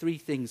 The 3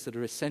 things that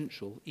are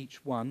essential,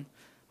 each one,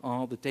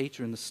 are the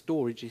data and the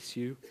storage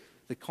issue,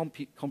 the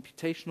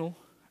computational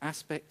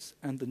aspects,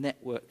 and the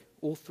network,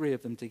 all 3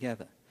 of them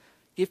together.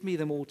 Give me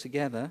them all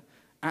together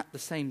at the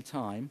same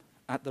time,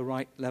 at the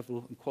right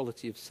level and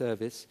quality of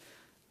service,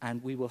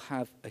 and we will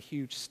have a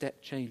huge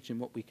step change in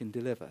what we can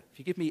deliver. If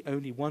you give me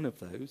only one of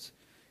those,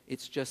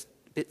 it's just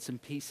bits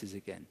and pieces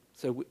again.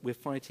 So we're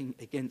fighting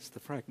against the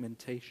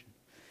fragmentation.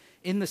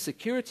 In the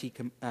security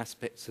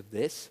aspects of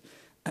this,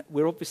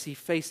 we're obviously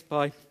faced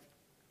by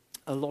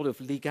a lot of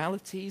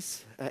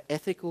legalities,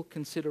 ethical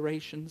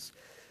considerations,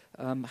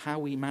 how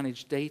we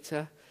manage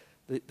data.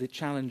 The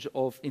challenge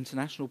of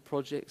international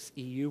projects,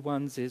 EU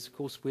ones, is, of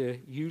course, we're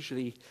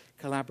usually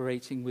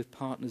collaborating with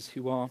partners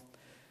who are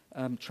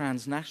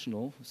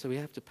transnational, so we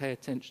have to pay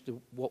attention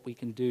to what we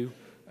can do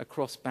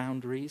across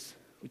boundaries,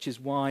 which is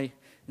why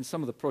in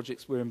some of the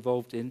projects we're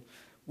involved in,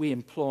 we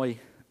employ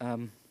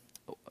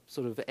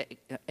sort of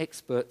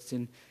experts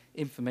in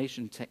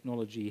information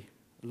technology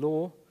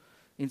law.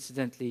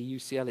 Incidentally,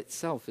 UCL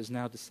itself has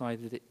now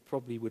decided it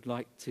probably would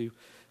like to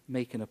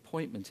make an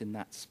appointment in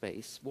that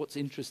space. What's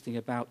interesting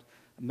about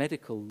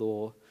medical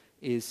law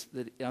is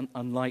that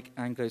unlike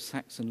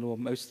Anglo-Saxon law,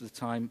 most of the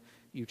time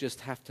you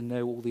just have to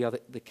know all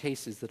the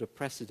cases that are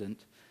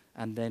precedent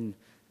and then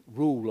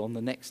rule on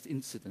the next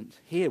incident.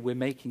 Here we're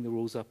making the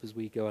rules up as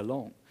we go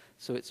along.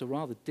 So it's a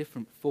rather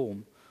different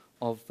form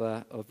of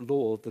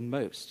law than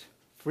most.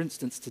 For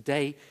instance,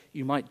 today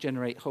you might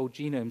generate whole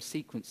genome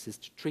sequences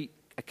to treat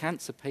a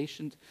cancer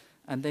patient,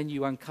 and then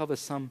you uncover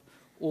some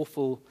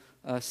awful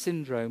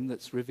syndrome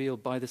that's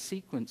revealed by the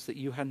sequence that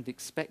you hadn't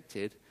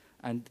expected.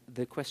 And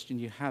the question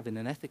you have in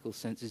an ethical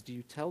sense is, do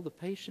you tell the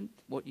patient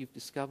what you've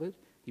discovered?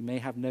 You may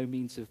have no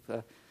means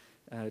of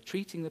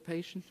treating the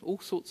patient. All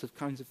sorts of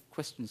kinds of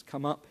questions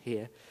come up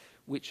here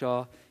which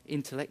are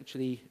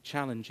intellectually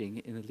challenging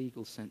in a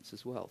legal sense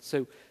as well.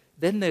 So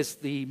then there's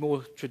the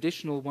more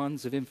traditional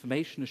ones of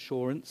information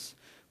assurance.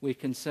 We're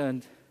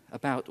concerned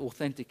about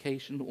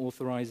authentication,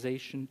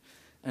 authorization,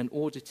 and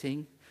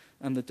auditing.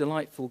 And the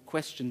delightful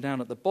question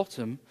down at the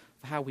bottom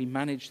of how we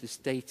manage this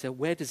data,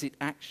 where does it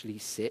actually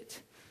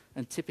sit?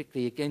 And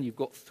typically, again, you've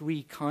got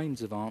three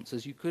kinds of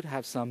answers. You could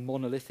have some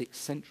monolithic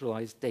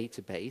centralized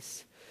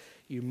database.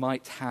 You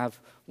might have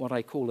what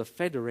I call a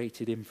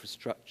federated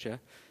infrastructure,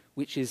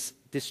 which is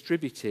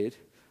distributed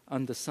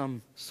under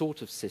some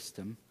sort of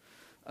system.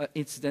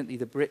 Incidentally,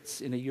 the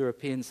Brits, in a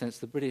European sense,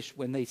 the British,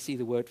 when they see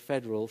the word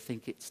federal,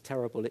 think it's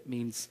terrible. It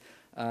means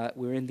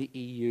we're in the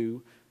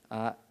EU,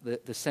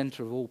 the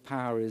centre of all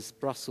power is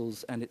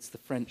Brussels, and it's the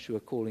French who are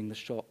calling the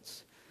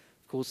shots.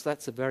 Of course,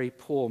 that's a very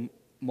poor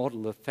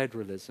model of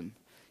federalism.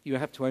 You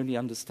have to only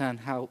understand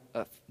how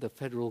the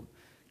federal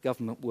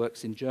government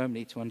works in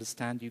Germany to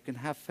understand you can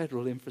have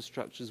federal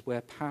infrastructures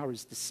where power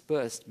is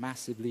dispersed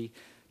massively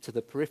to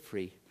the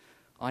periphery.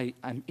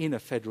 I'm in a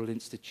federal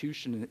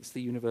institution, and it's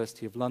the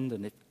University of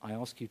London. If I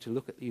ask you to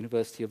look at the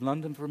University of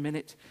London for a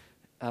minute,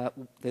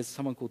 there's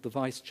someone called the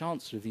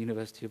Vice-Chancellor of the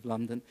University of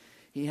London.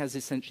 He has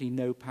essentially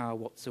no power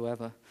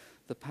whatsoever.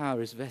 The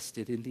power is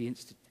vested in the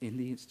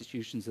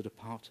institutions that are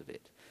part of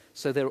it.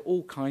 So there are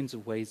all kinds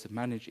of ways of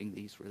managing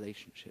these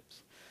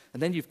relationships.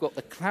 And then you've got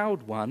the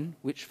cloud one,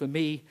 which for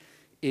me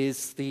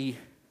is the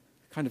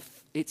kind of,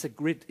 it's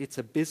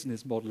a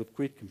business model of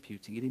grid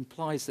computing. It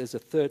implies there's a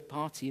third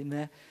party in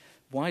there.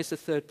 Why is the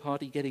third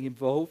party getting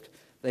involved?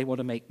 They want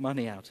to make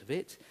money out of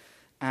it,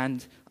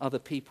 and other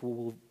people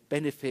will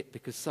benefit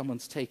because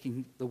someone's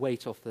taking the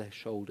weight off their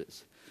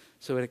shoulders.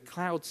 So in a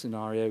cloud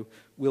scenario,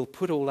 we'll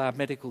put all our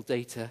medical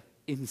data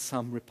in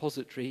some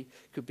repository,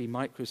 could be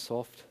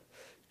Microsoft,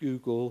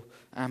 Google,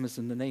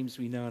 Amazon, the names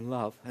we know and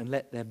love, and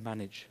let them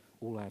manage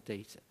all our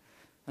data.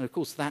 And of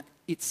course, that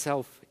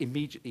itself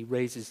immediately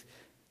raises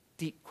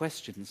deep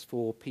questions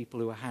for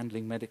people who are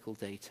handling medical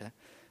data,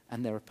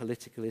 and there are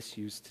political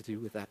issues to do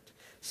with that.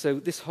 So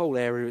this whole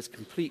area is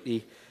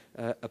completely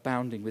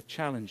abounding with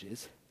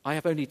challenges. I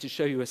have only to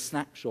show you a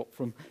snapshot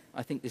from,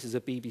 I think this is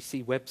a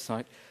BBC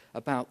website,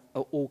 about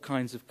all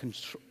kinds of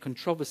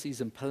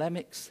controversies and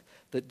polemics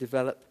that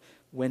develop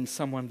when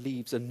someone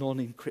leaves a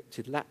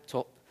non-encrypted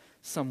laptop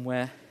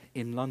somewhere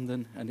in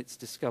London and it's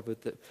discovered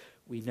that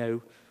we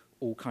know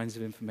all kinds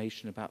of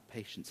information about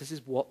patients. This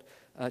is what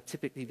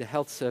typically the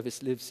health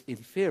service lives in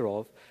fear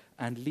of,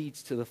 and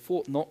leads to the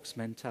Fort Knox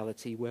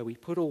mentality, where we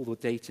put all the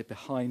data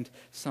behind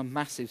some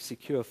massive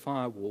secure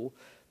firewall.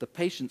 The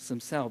patients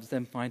themselves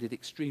then find it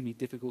extremely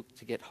difficult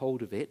to get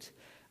hold of it.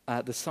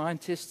 The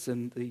scientists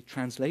and the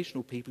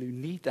translational people who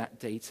need that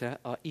data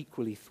are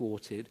equally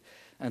thwarted,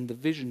 and the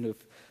vision of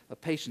a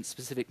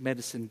patient-specific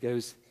medicine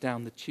goes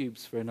down the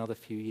tubes for another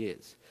few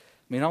years.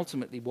 I mean,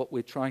 ultimately, what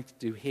we're trying to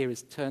do here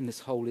is turn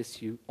this whole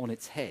issue on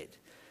its head.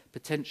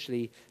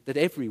 Potentially, that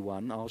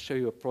everyone, I'll show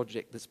you a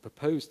project that's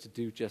proposed to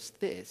do just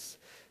this,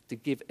 to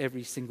give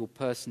every single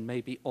person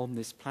maybe on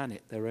this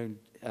planet their own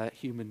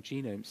human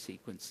genome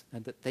sequence,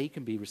 and that they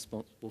can be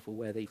responsible for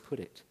where they put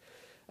it.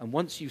 And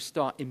once you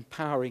start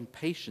empowering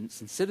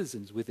patients and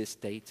citizens with this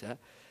data,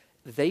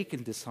 they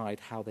can decide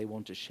how they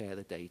want to share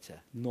the data,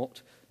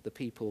 not the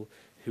people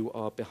who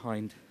are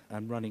behind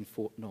and running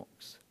Fort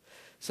Knox.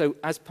 So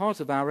as part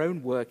of our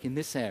own work in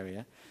this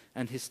area,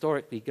 and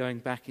historically going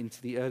back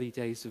into the early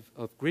days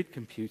of grid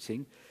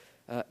computing,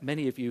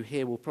 many of you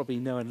here will probably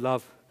know and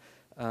love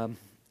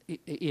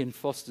Ian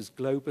Foster's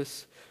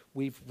Globus.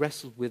 We've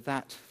wrestled with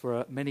that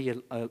for many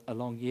a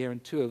long year,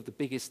 and two of the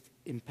biggest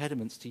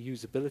impediments to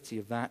usability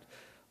of that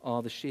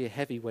are the sheer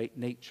heavyweight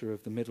nature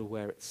of the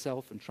middleware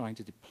itself and trying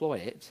to deploy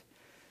it.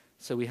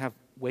 So we have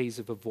ways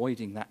of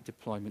avoiding that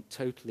deployment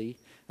totally.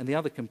 And the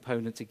other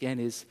component, again,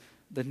 is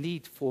the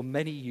need for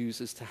many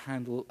users to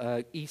handle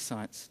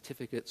eScience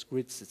certificates,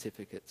 grid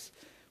certificates,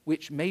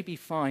 which may be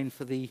fine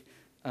for the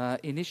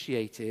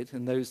initiated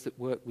and those that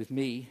work with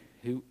me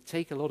who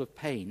take a lot of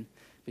pain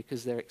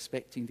because they're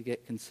expecting to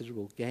get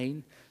considerable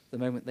gain. The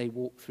moment they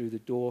walk through the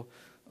door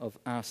of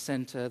our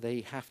center,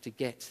 they have to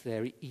get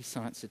their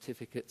eScience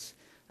certificates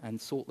and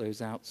sort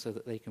those out so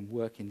that they can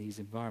work in these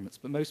environments.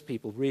 But most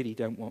people really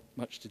don't want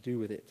much to do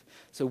with it.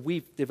 So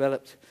we've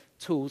developed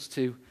tools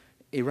to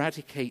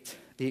eradicate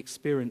the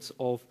experience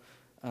of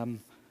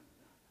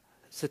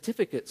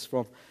certificates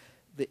from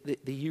the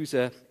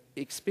user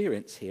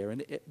experience here.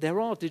 And there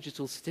are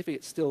digital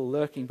certificates still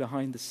lurking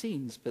behind the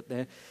scenes, but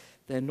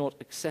they're not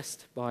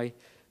accessed by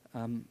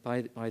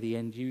the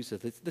end user.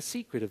 The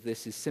secret of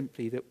this is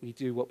simply that we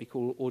do what we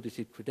call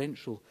audited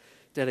credential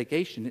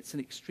delegation. It's an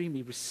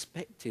extremely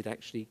respected,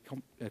 actually,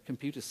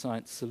 computer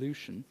science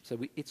solution. So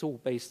it's all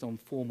based on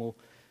formal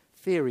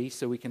theory,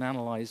 so we can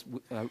analyze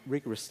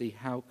rigorously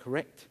how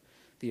correct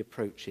the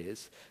approach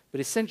is. But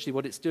essentially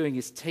what it's doing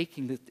is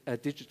taking the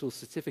digital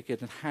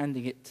certificate and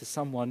handing it to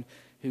someone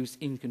who's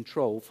in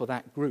control for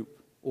that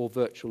group or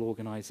virtual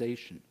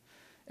organization.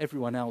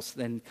 Everyone else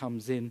then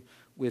comes in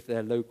with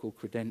their local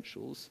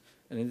credentials,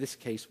 and in this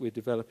case we're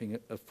developing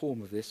a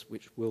form of this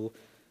which will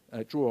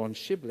draw on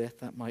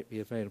shibboleth. That might be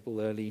available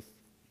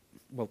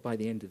by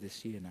the end of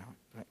this year now.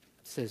 In fact,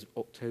 it says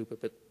October,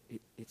 but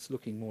it's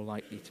looking more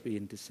likely to be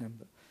in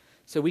December.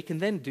 So we can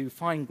then do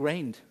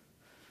fine-grained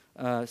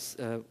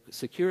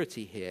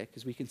security here,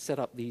 because we can set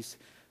up these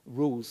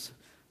rules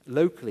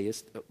locally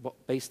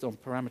based on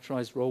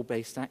parameterized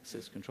role-based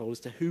access control as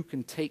to who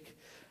can take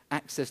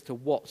access to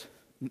what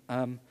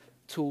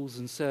tools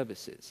and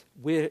services.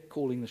 We're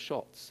calling the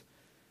shots.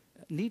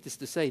 Needless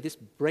to say, this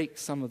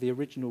breaks some of the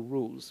original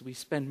rules. We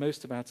spend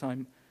most of our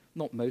time,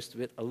 not most of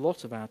it, a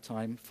lot of our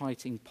time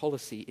fighting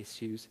policy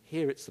issues.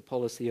 Here it's the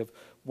policy of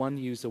one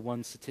user,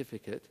 one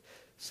certificate,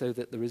 so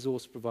that the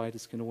resource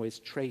providers can always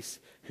trace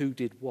who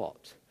did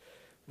what.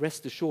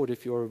 Rest assured,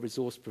 if you're a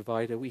resource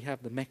provider, we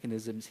have the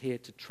mechanisms here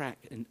to track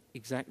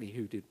exactly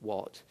who did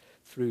what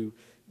through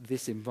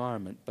this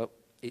environment, but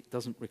it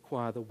doesn't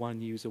require the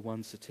one user,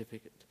 one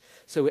certificate.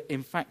 So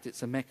in fact,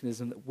 it's a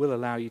mechanism that will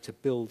allow you to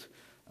build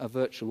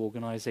virtual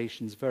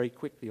organizations very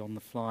quickly on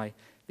the fly,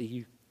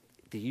 the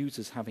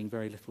users having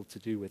very little to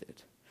do with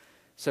it.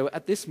 So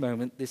at this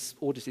moment, this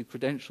audited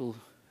credential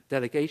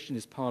delegation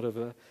is part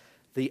of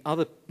the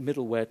other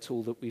middleware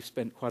tool that we've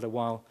spent quite a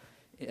while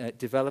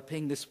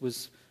developing. This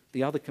was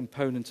the other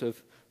component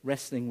of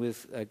wrestling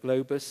with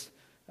Globus.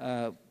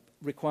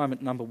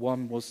 Requirement number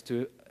one was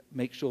to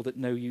make sure that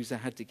no user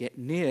had to get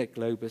near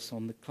Globus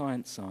on the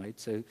client side.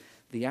 So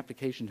the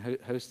application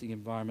hosting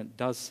environment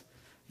does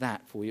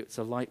that for you. It's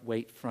a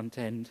lightweight front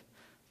end,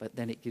 but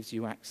then it gives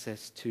you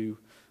access to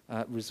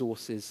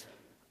resources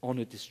in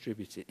a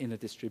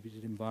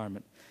distributed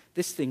environment.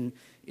 This thing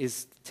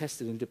is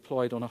tested and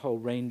deployed on a whole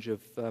range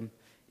of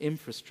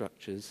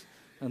infrastructures,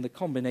 and the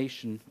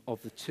combination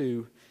of the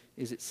two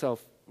is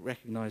itself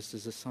recognized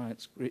as a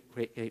science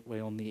gateway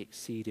on the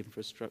Exceed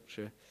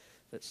infrastructure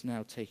that's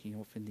now taking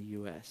off in the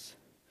US.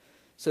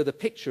 So the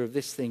picture of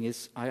this thing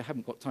is, I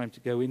haven't got time to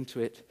go into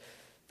it,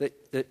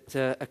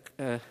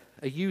 that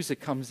a user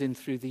comes in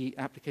through the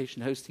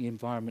application hosting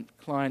environment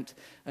client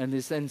and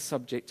is then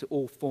subject to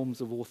all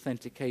forms of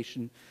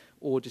authentication,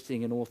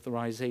 auditing and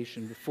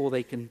authorization before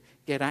they can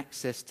get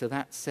access to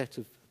that set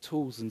of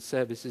tools and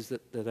services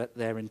that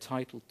they're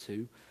entitled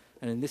to.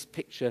 And in this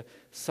picture,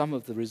 some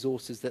of the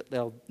resources that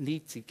they'll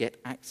need to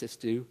get access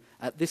to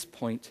at this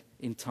point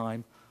in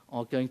time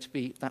are going to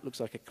be, that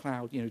looks like a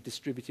cloud,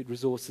 distributed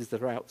resources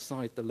that are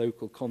outside the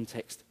local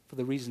context. For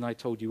the reason I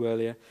told you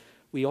earlier,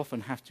 we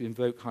often have to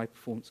invoke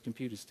high-performance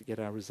computers to get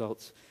our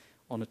results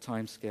on a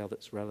timescale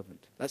that's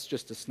relevant. That's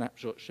just a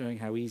snapshot showing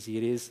how easy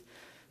it is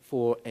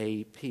for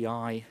a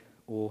PI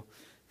or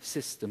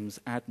systems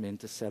admin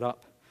to set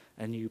up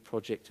a new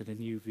project and a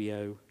new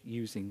VO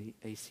using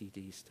the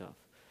ACD stuff.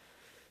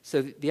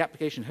 So the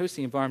application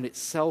hosting environment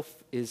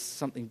itself is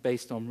something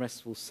based on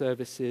RESTful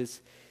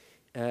services.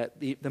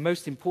 The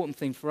most important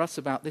thing for us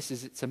about this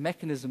is it's a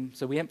mechanism,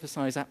 so we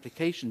emphasize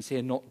applications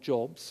here, not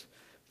jobs,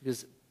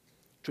 because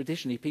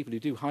traditionally people who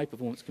do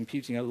high-performance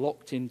computing are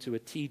locked into a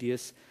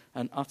tedious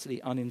and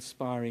utterly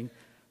uninspiring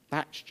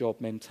batch job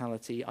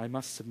mentality. I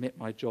must submit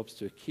my jobs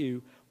to a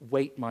queue,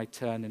 wait my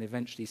turn, and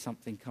eventually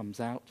something comes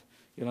out.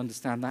 You'll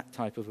understand that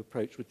type of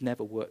approach would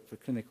never work for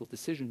clinical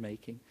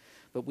decision-making,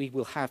 but we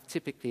will have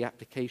typically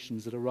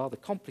applications that are rather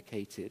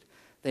complicated.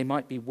 They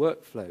might be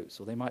workflows,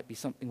 or they might be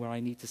something where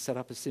I need to set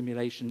up a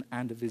simulation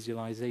and a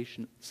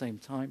visualization at the same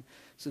time.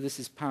 So this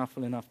is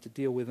powerful enough to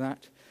deal with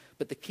that.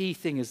 But the key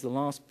thing is the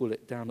last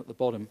bullet down at the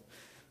bottom,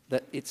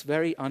 that it's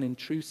very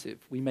unintrusive.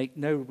 We make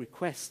no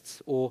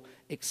requests or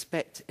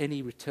expect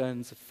any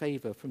returns of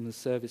favor from the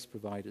service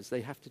providers.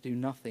 They have to do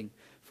nothing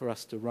for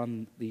us to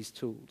run these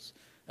tools.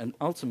 And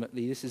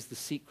ultimately, this is the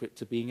secret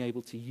to being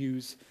able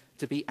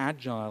to be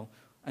agile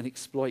and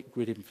exploit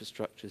grid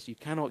infrastructures. You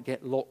cannot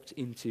get locked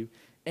into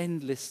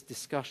endless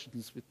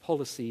discussions with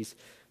policies,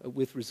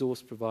 with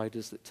resource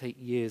providers that take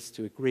years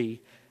to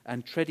agree.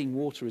 And treading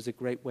water is a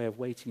great way of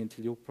waiting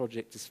until your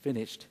project is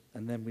finished,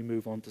 and then we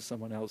move on to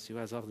someone else who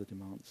has other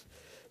demands.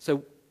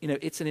 So,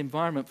 it's an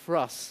environment for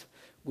us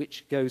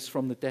which goes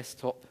from the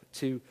desktop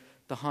to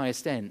the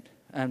highest end.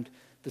 And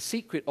the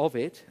secret of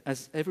it,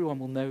 as everyone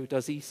will know who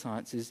does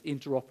eScience, is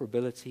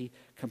interoperability,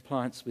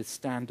 compliance with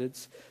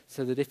standards,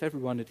 so that if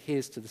everyone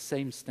adheres to the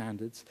same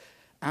standards,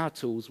 our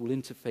tools will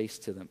interface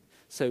to them.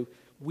 So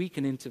we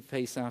can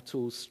interface our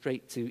tools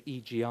straight to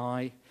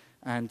EGI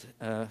and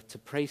to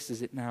PRACE,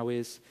 as it now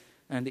is,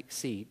 and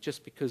exceed,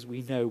 just because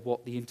we know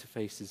what the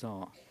interfaces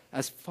are.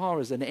 As far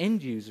as an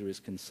end user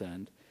is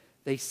concerned,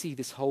 they see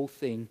this whole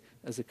thing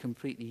as a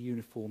completely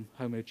uniform,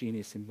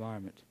 homogeneous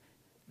environment.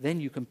 Then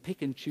you can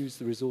pick and choose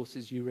the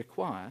resources you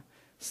require.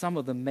 Some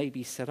of them may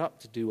be set up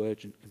to do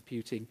urgent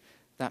computing.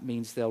 That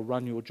means they'll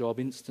run your job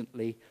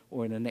instantly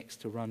or in a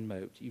next-to-run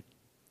mode.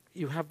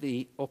 You have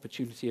the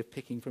opportunity of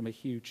picking from a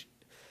huge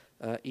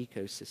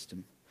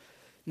ecosystem.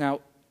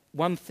 Now,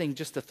 one thing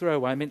just to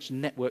throw, I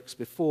mentioned networks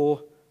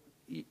before.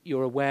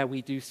 You're aware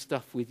we do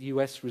stuff with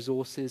US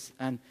resources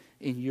and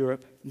in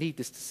Europe.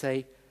 Needless to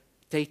say,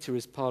 data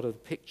is part of the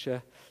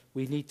picture.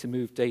 We need to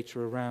move data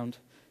around.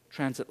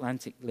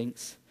 Transatlantic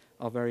links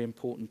are very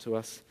important to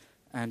us,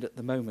 and at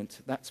the moment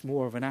that's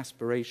more of an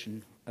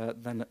aspiration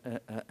than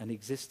an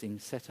existing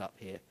setup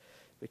here,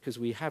 because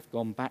we have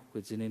gone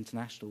backwards in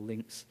international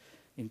links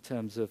in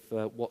terms of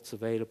what's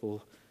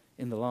available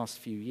in the last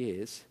few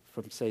years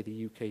from, say,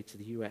 the UK to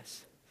the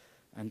US,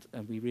 and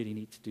we really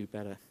need to do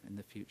better in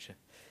the future.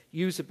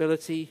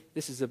 Usability,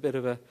 this is a bit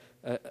of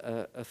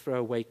a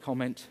throwaway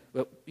comment,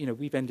 but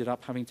we've ended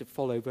up having to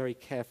follow very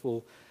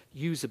careful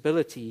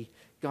usability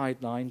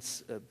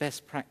guidelines,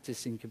 best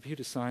practice in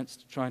computer science,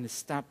 to try and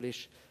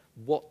establish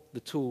what the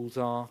tools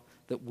are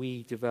that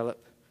we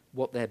develop,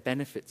 what their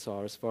benefits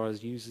are as far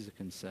as users are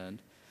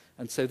concerned.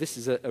 And so this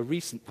is a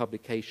recent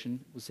publication.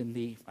 It was in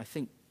the, I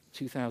think,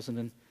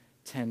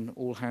 2010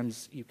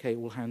 UK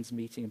All Hands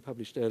meeting and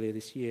published earlier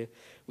this year,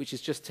 which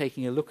is just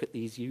taking a look at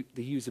the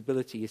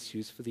usability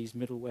issues for these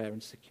middleware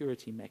and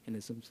security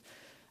mechanisms,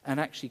 and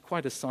actually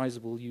quite a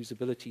sizable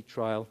usability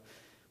trial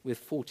with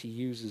 40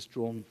 users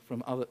drawn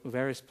from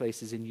various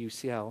places in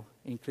UCL,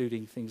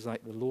 including things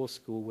like the law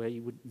school, where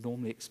you would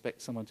normally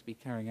expect someone to be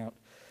carrying out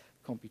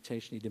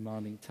computationally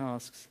demanding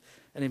tasks,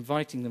 and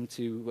inviting them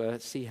to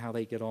see how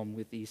they get on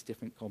with these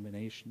different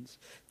combinations.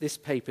 This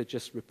paper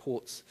just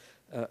reports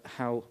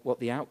what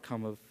the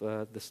outcome of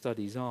the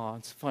studies are.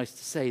 And suffice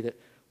to say that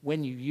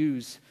when you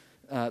use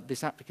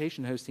this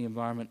application hosting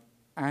environment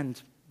and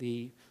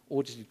the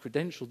audited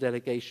credential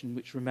delegation,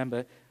 which,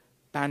 remember,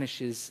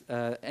 banishes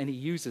any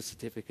user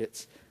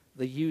certificates,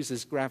 the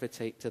users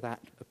gravitate to that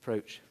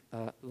approach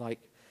like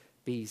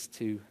bees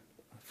to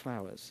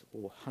flowers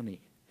or honey.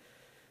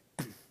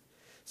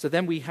 So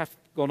then we have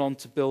gone on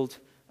to build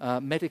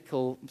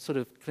medical, sort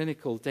of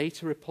clinical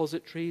data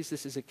repositories.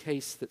 This is a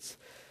case that's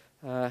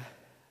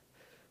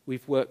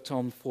we've worked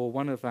on for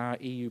one of our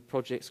EU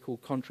projects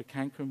called Contra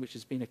Cancrum, which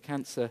has been a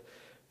cancer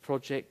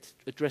project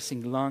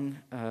addressing lung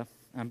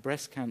and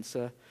breast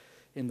cancer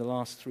in the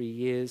last 3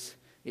 years.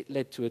 It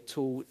led to a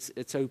tool.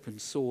 It's open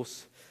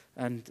source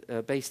and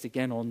based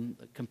again on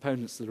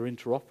components that are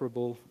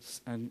interoperable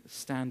and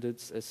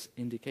standards, as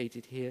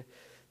indicated here,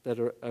 that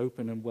are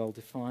open and well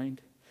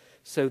defined,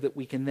 so that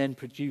we can then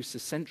produce a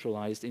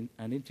centralized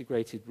and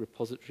integrated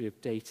repository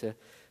of data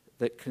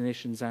that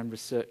clinicians and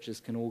researchers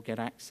can all get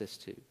access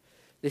to.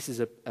 This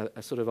is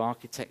a sort of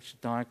architecture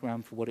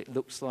diagram for what it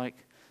looks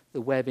like,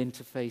 the web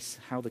interface,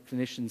 how the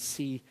clinicians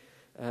see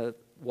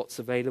what's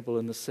available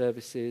in the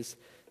services,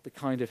 the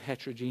kind of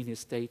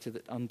heterogeneous data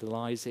that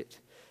underlies it,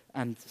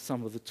 and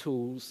some of the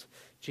tools.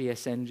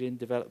 GS Engine,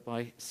 developed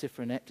by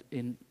Cifranet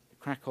in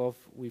Krakow.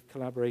 We've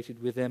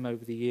collaborated with them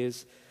over the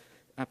years.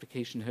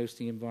 Application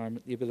hosting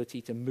environment, the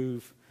ability to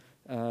move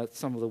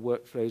some of the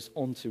workflows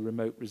onto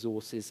remote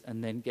resources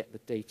and then get the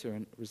data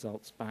and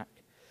results back.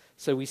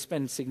 So we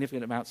spend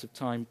significant amounts of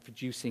time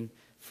producing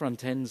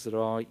front ends that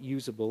are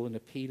usable and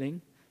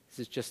appealing. This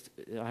is just,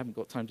 I haven't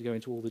got time to go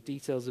into all the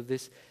details of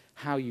this,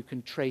 how you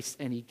can trace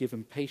any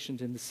given patient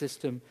in the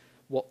system,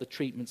 what the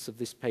treatments of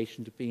this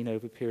patient have been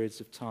over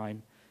periods of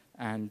time,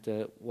 and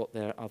what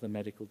their other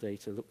medical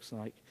data looks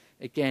like.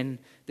 Again,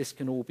 this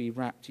can all be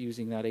wrapped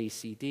using that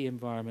ACD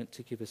environment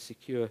to give a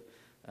secure,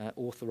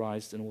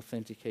 authorized and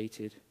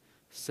authenticated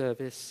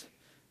service,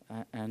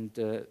 and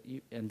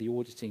the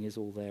auditing is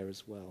all there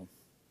as well.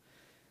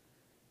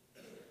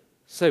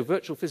 So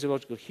virtual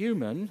physiological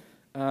human,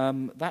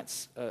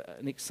 that's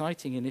an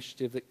exciting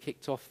initiative that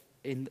kicked off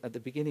at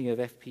the beginning of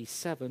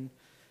FP7,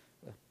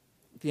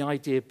 the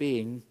idea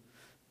being,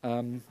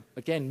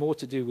 again, more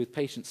to do with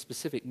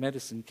patient-specific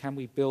medicine. Can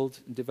we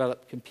build and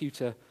develop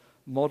computer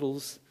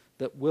models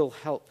that will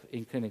help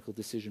in clinical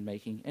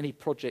decision-making? Any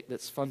project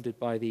that's funded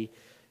by the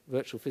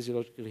Virtual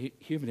Physiological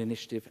Human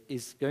Initiative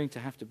is going to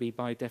have to be,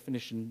 by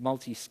definition,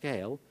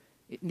 multi-scale.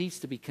 It needs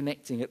to be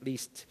connecting at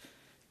least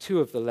 2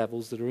 of the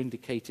levels that are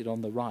indicated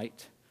on the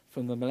right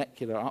from the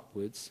molecular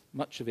upwards.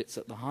 Much of it's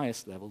at the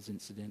highest levels,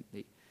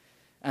 incidentally.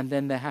 And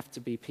then there have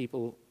to be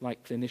people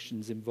like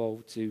clinicians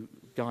involved to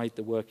guide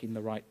the work in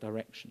the right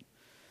direction.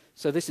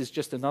 So this is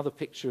just another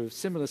picture of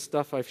similar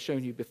stuff I've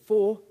shown you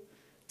before,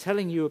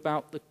 telling you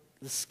about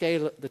the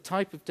scale, the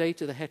type of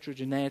data, the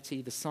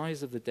heterogeneity, the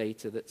size of the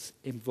data that's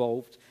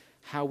involved,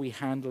 how we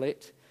handle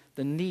it,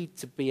 the need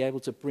to be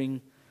able to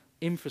bring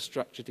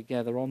infrastructure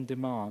together on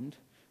demand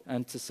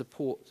and to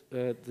support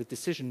the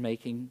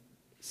decision-making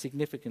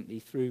significantly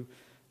through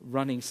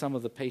running some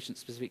of the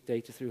patient-specific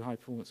data through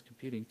high-performance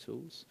computing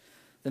tools.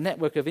 The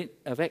network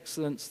of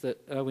excellence that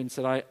Erwin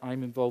said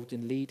I'm involved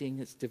in leading,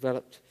 it's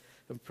developed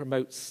and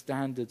promotes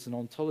standards and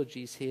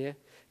ontologies here.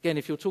 Again,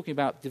 if you're talking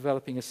about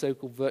developing a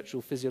so-called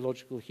virtual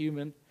physiological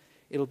human,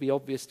 it'll be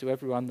obvious to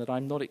everyone that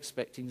I'm not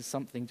expecting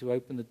something to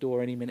open the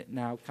door any minute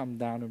now, come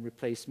down and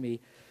replace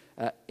me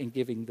in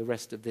giving the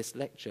rest of this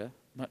lecture,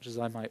 much as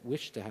I might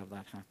wish to have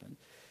that happen.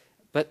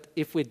 But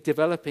if we're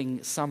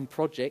developing some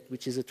project,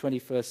 which is a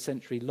 21st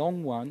century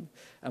long one,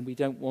 and we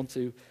don't want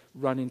to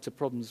run into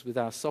problems with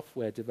our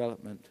software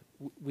development,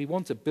 we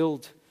want to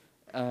build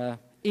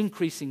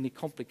increasingly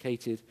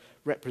complicated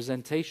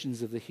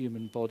representations of the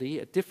human body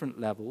at different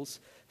levels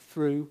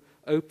through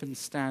open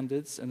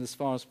standards and, as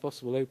far as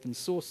possible, open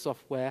source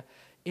software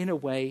in a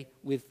way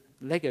with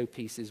Lego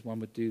pieces, one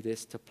would do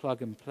this, to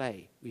plug and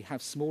play. We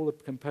have smaller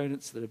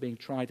components that are being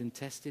tried and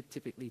tested,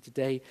 typically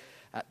today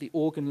at the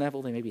organ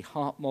level. They may be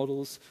heart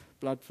models,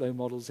 blood flow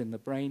models in the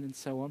brain, and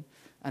so on.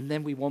 And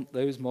then we want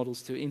those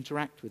models to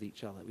interact with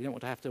each other. We don't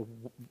want to have to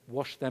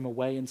wash them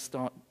away and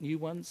start new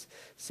ones.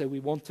 So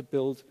we want to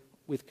build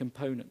with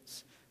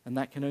components. And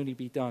that can only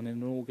be done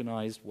in an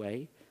organized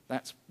way.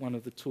 That's one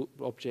of the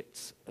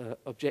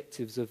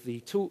objectives of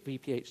the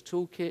VPH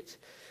toolkit.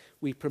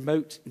 We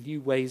promote new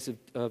ways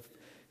of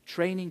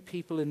training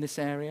people in this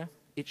area.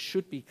 It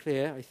should be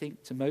clear, I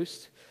think, to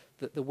most,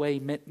 that the way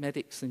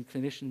medics and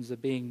clinicians are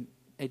being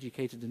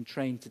educated and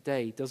trained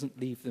today doesn't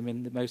leave them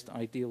in the most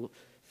ideal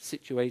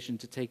situation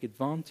to take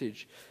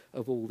advantage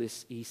of all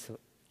this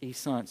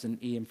e-science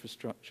and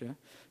e-infrastructure.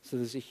 So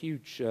there's a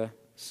huge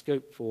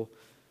scope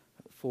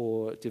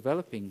for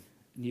developing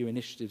new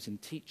initiatives in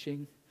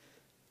teaching.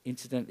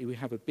 Incidentally, we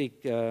have a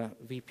big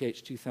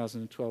VPH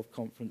 2012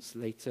 conference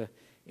later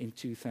in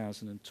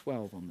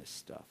 2012 on this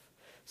stuff.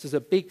 So there's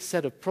a big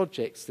set of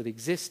projects that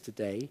exist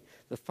today.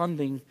 The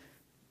funding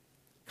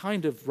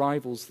kind of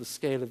rivals the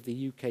scale of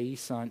the UK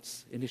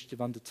eScience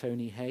initiative under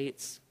Tony Hay.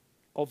 It's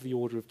of the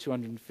order of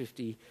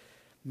 250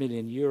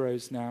 million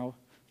euros now.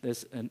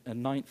 There's a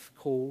ninth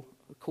call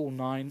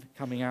 9,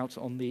 coming out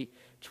on the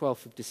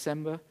 12th of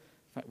December.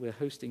 In fact, we're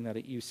hosting that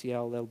at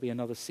UCL. There'll be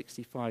another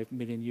 65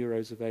 million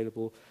euros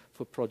available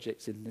for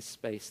projects in this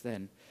space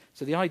then.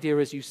 So the idea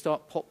is you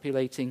start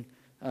populating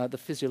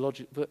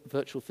the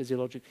virtual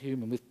physiological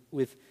human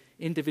with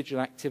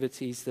individual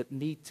activities that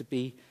need to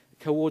be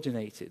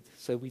coordinated.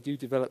 So we do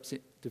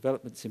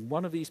developments in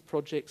one of these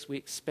projects. We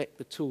expect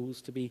the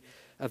tools to be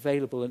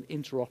available and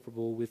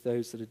interoperable with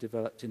those that are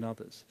developed in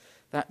others.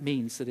 That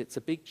means that it's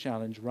a big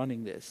challenge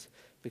running this,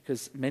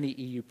 because many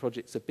EU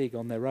projects are big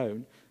on their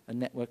own. A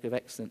network of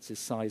excellence is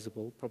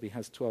sizable, probably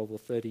has 12 or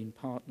 13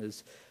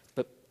 partners.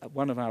 But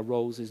one of our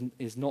roles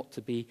is not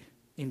to be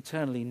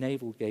internally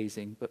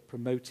navel-gazing, but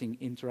promoting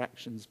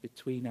interactions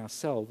between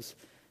ourselves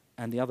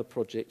and the other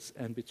projects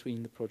and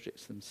between the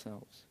projects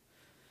themselves.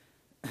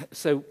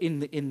 So in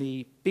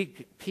the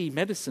big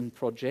P-Medicine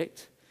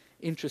project,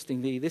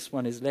 interestingly, this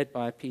one is led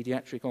by a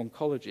pediatric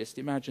oncologist.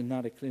 Imagine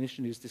that, a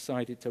clinician who's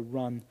decided to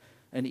run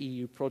an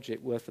EU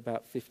project worth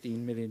about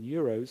 15 million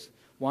euros.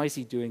 Why is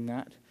he doing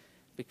that?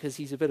 Because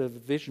he's a bit of a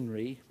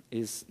visionary,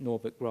 is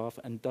Norbert Graf,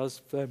 and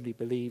does firmly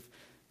believe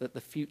that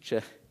the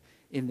future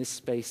in this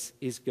space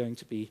is going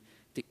to be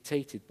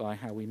dictated by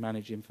how we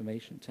manage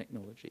information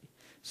technology.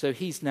 So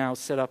he's now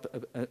set up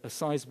a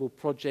sizable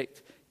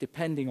project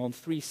depending on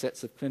 3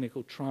 sets of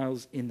clinical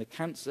trials in the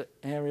cancer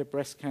area: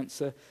 breast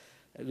cancer,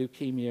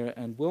 leukemia,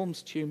 and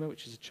Wilms tumor,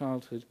 which is a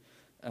childhood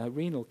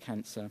renal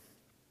cancer.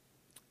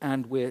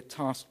 And we're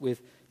tasked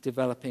with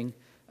developing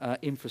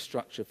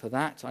infrastructure for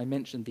that. I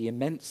mentioned the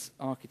immense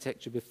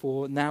architecture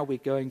before. Now we're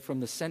going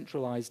from the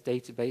centralized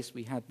database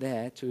we had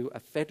there to a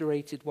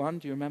federated one.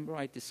 Do you remember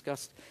I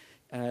discussed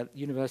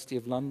University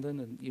of London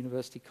and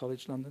University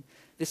College London?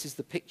 This is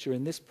the picture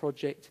in this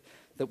project,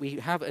 that we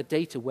have a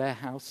data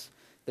warehouse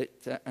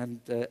that,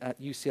 at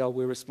UCL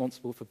we're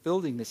responsible for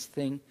building this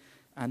thing,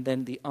 and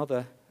then the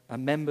other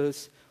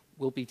members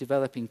will be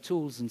developing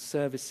tools and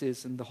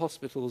services, and the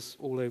hospitals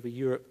all over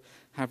Europe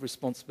have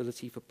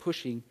responsibility for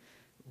pushing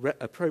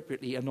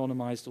appropriately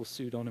anonymized or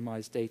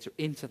pseudonymized data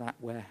into that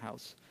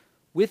warehouse,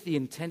 with the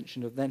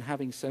intention of then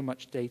having so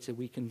much data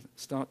we can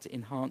start to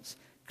enhance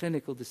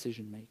clinical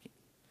decision-making.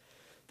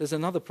 There's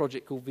another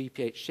project called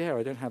VPH Share.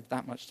 I don't have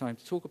that much time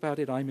to talk about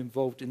it. I'm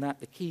involved in that.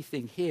 The key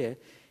thing here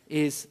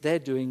is they're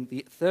doing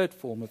the third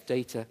form of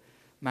data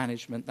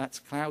management, that's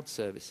cloud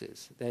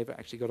services. They've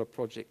actually got a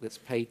project that's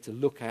paid to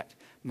look at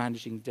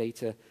managing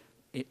data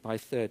by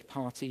third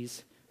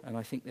parties, and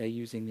I think they're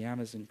using the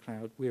Amazon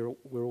cloud.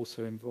 We're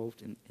also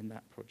involved in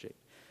that project.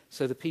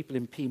 So the people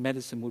in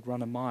P-Medicine would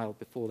run a mile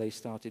before they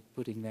started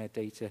putting their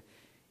data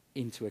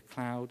into a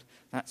cloud.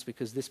 That's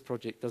because this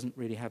project doesn't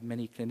really have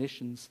many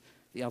clinicians.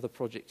 The other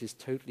project is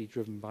totally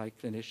driven by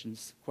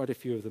clinicians. Quite a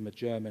few of them are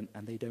German,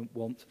 and they don't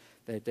want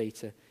their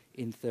data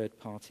in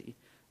third-party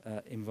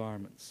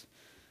environments.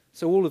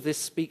 So all of this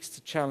speaks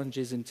to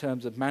challenges in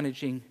terms of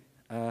managing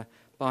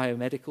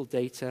biomedical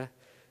data.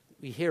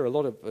 We hear a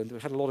lot of,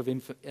 we've had a lot of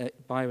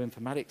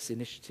bioinformatics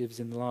initiatives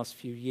in the last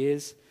few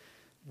years.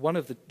 One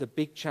of the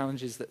big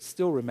challenges that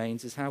still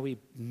remains is how we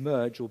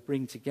merge or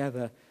bring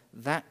together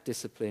that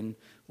discipline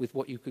with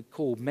what you could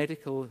call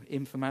medical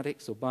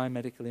informatics or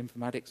biomedical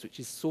informatics, which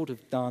is sort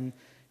of done.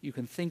 You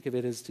can think of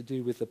it as to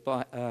do with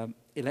the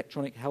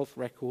electronic health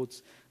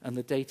records and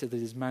the data that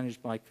is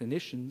managed by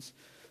clinicians.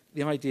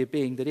 The idea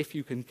being that if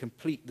you can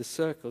complete the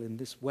circle in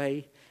this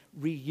way,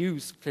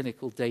 reuse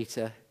clinical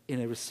data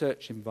in a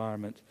research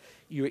environment,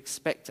 you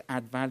expect to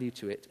add value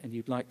to it, and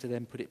you'd like to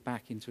then put it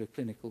back into a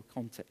clinical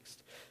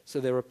context. So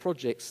there are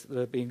projects that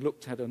are being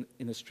looked at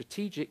in a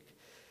strategic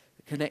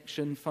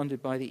connection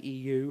funded by the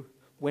EU.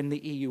 When the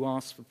EU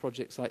asks for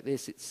projects like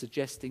this, it's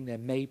suggesting there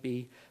may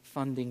be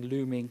funding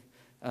looming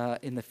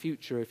in the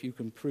future if you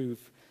can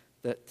prove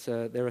that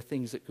there are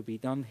things that could be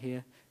done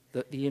here.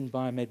 That the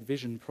InBiomed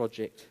Vision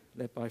project,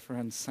 led by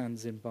Ferran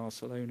Sanz in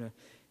Barcelona,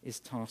 is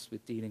tasked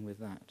with dealing with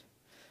that.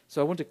 So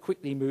I want to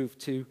quickly move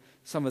to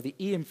some of the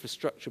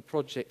e-infrastructure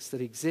projects that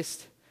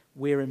exist.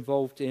 We're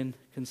involved in,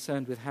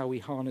 concerned with how we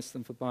harness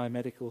them for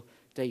biomedical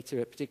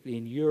data, particularly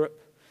in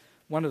Europe.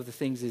 One of the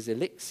things is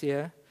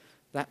Elixir.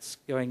 That's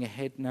going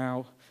ahead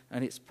now,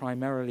 and it's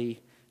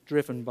primarily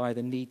driven by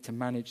the need to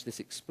manage this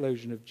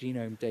explosion of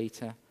genome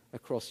data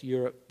across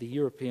Europe. The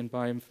European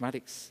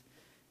Bioinformatics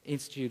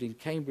Institute in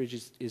Cambridge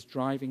is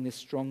driving this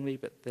strongly,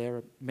 but there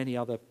are many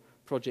other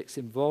projects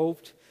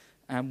involved,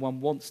 and one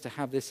wants to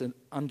have this an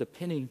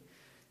underpinning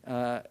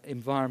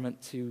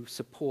environment to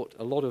support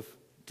a lot of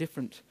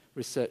different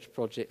research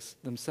projects,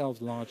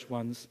 themselves large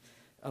ones,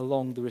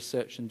 along the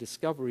research and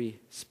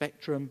discovery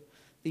spectrum.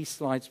 These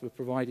slides were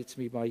provided to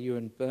me by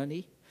Ewan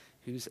Burney,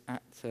 who's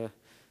at the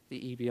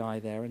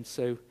EBI there, and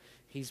so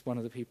he's one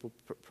of the people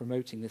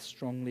promoting this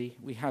strongly.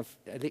 We have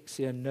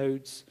Elixir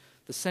nodes.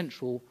 The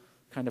central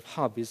kind of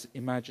hub is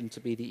imagined to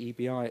be the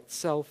EBI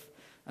itself,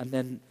 and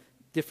then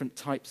different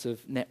types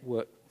of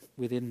network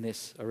within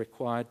this are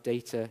required,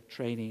 data,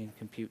 training, and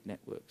compute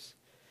networks.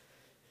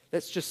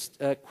 Let's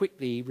just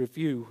quickly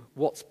review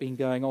what's been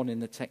going on in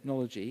the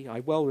technology. I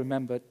well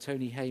remember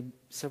Tony Hay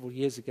several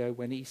years ago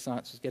when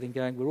eScience was getting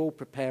going. We're all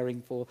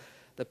preparing for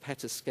the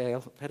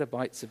petascale,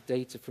 petabytes of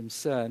data from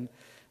CERN,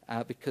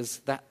 because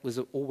that was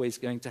always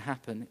going to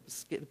happen. It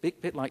was a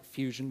bit like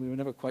fusion. We were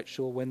never quite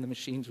sure when the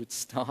machines would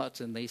start,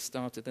 and they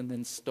started and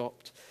then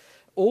stopped.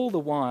 All the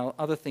while,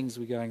 other things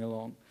were going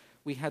along.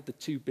 We had the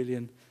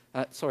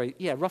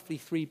roughly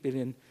 $3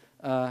 billion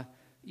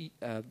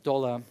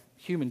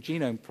Human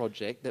Genome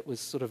Project that was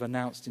sort of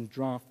announced in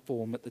draft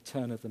form at the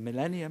turn of the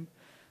millennium,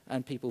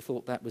 and people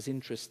thought that was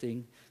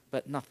interesting,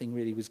 but nothing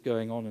really was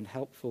going on and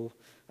helpful,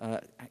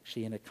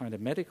 actually in a kind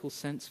of medical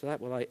sense for that.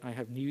 Well, I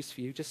have news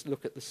for you. Just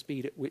look at the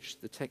speed at which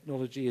the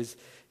technology has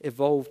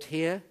evolved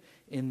here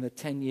in the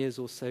 10 years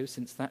or so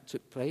since that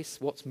took place.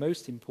 What's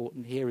most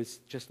important here is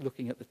just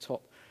looking at the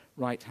top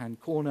right-hand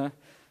corner.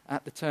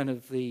 At the turn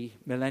of the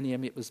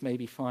millennium, it was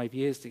maybe 5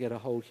 years to get a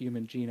whole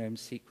human genome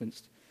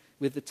sequenced.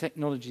 With the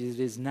technology as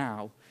it is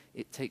now,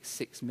 it takes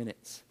 6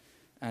 minutes,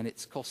 and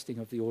it's costing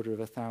of the order of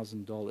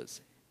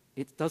 $1,000.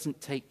 It doesn't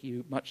take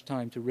you much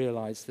time to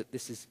realize that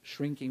this is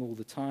shrinking all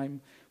the time.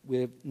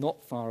 We're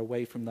not far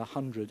away from the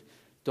 $100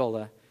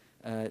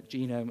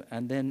 genome,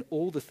 and then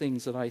all the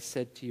things that I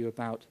said to you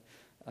about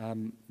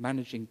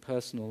managing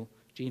personal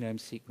genome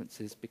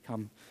sequences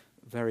become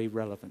very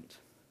relevant.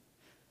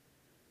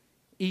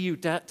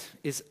 EUDAT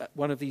is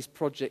one of these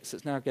projects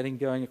that's now getting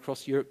going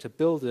across Europe to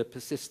build a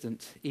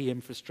persistent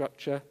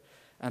e-infrastructure,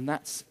 and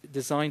that's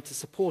designed to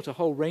support a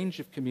whole range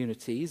of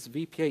communities,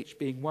 VPH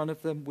being one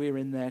of them. We're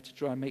in there to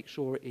try and make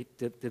sure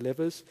it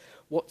delivers.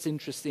 What's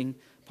interesting,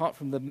 apart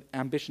from the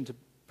ambition to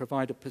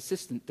provide a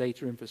persistent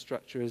data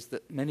infrastructure, is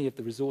that many of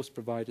the resource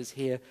providers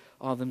here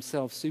are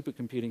themselves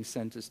supercomputing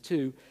centers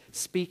too.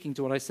 Speaking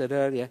to what I said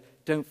earlier,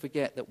 don't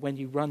forget that when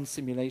you run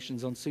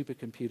simulations on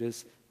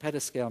supercomputers,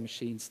 petascale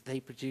machines, they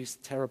produce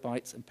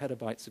terabytes and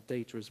petabytes of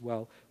data as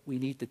well. We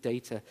need the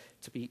data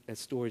to be, as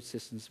storage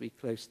systems, to be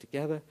close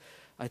together.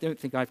 I don't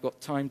think I've got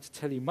time to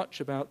tell you much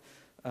about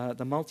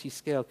the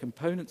multi-scale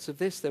components of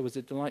this. There was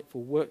a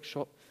delightful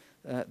workshop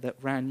that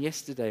ran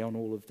yesterday on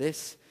all of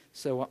this.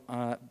 So,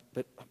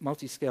 but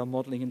multi-scale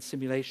modeling and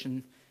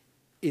simulation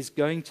is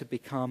going to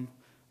become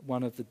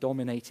one of the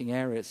dominating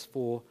areas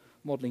for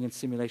modeling and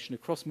simulation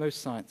across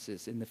most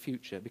sciences in the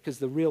future, because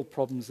the real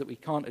problems that we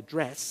can't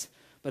address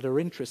but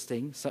are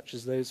interesting, such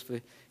as those for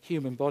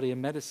human body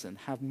and medicine,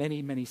 have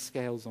many, many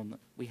scales on them.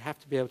 We have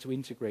to be able to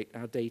integrate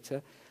our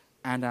data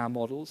and our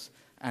models,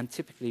 and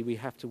typically we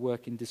have to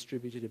work in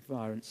distributed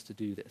environments to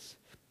do this.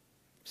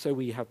 So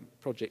we have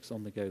projects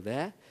on the go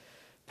there.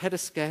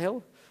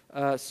 Petascale,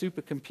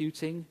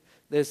 supercomputing.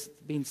 There's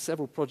been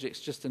several projects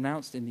just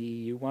announced in the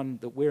EU. One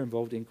that we're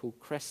involved in called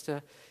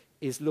Cresta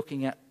is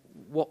looking at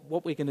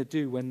what we're going to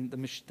do when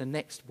the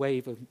next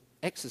wave of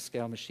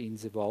exascale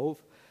machines evolve,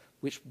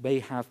 which may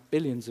have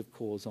billions of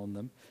cores on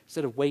them.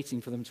 Instead of waiting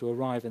for them to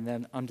arrive and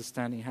then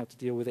understanding how to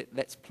deal with it,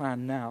 let's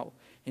plan now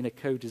in a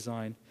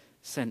co-design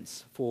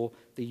sense for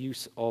the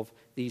use of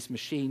these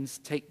machines,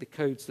 take the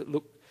codes that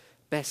look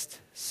best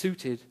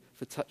suited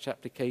for touch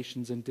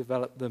applications and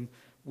develop them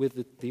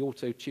with the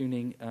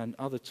auto-tuning and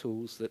other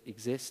tools that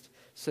exist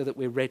so that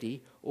we're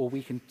ready, or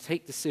we can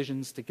take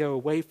decisions to go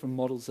away from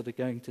models that are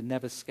going to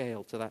never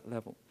scale to that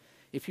level.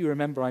 If you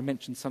remember, I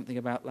mentioned something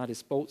about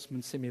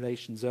Lattice-Boltzmann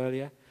simulations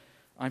earlier.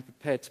 I'm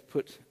prepared to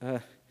put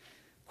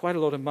quite a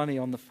lot of money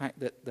on the fact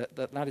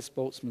that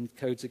Lattice-Boltzmann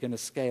codes are going to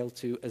scale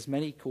to as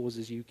many cores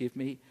as you give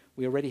me.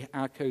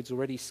 Our codes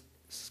already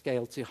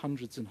scale to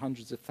hundreds and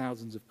hundreds of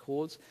thousands of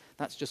cores.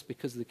 That's just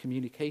because the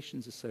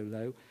communications are so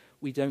low.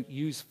 We don't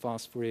use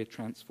fast Fourier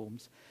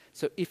transforms.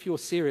 So if you're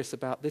serious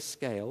about this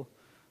scale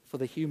for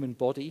the human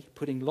body,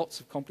 putting lots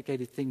of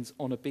complicated things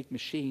on a big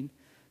machine,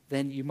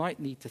 then you might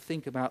need to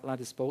think about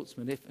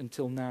Lattice-Boltzmann if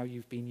until now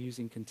you've been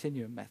using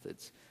continuum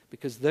methods,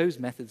 because those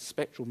methods,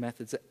 spectral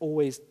methods, are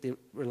always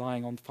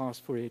relying on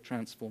fast Fourier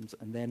transforms,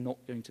 and they're not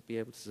going to be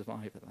able to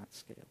survive at that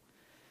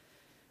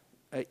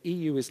scale.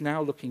 EU is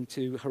now looking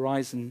to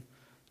Horizon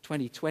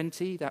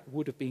 2020. That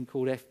would have been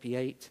called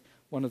FP8.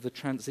 One of the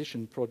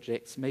transition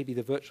projects, maybe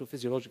the virtual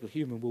physiological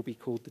human, will be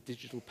called the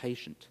digital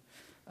patient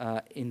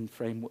in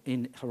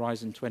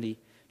Horizon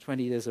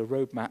 2020. There's a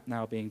roadmap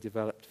now being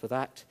developed for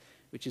that,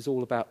 which is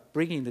all about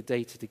bringing the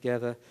data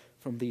together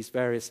from these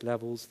various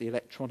levels, the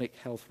electronic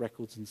health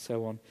records and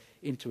so on,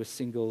 into a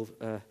single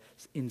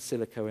in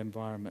silico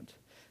environment.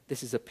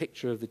 This is a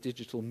picture of the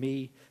digital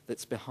me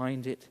that's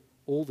behind it,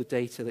 all the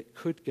data that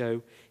could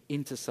go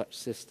into such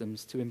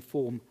systems to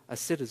inform a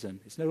citizen.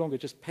 It's no longer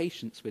just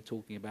patients we're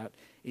talking about.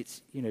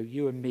 It's,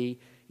 you and me.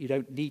 You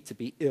don't need to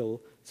be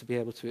ill to be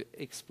able to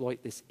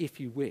exploit this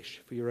if you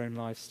wish for your own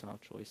lifestyle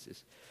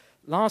choices.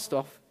 Last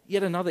off,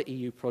 yet another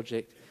EU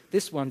project.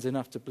 This one's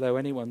enough to blow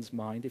anyone's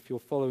mind if you're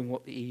following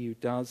what the EU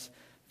does,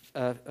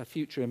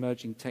 future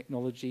emerging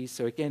technologies.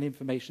 So again,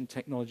 information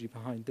technology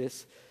behind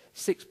this.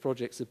 6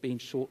 projects have been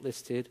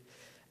shortlisted.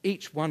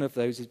 Each one of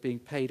those is being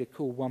paid a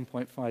cool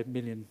 1.5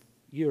 million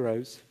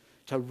euros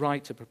to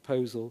write a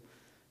proposal,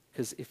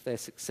 because if they're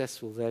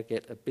successful, they'll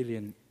get €1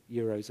 billion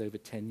over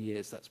 10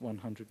 years. That's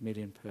 100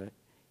 million per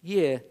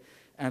year.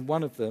 And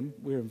one of them,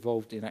 we're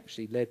involved in,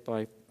 actually led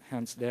by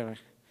Hans Lerach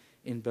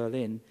in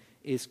Berlin,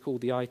 is called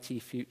the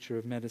IT Future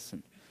of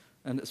Medicine.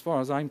 And as far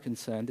as I'm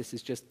concerned, this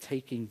is just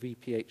taking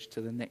VPH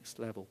to the next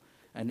level.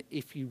 And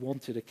if you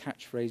wanted a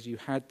catchphrase, you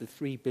had the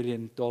 $3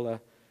 billion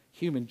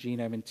human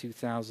genome in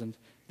 2000,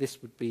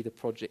 this would be the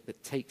project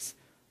that takes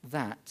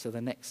that to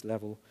the next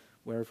level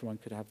where everyone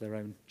could have their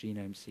own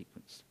genome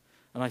sequence.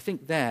 And I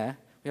think there,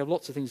 we have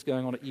lots of things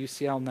going on at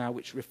UCL now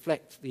which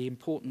reflect the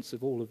importance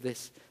of all of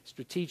this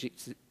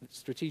strategically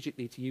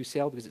to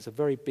UCL, because it's a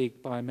very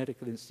big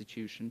biomedical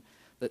institution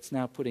that's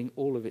now putting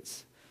all of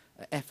its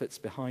efforts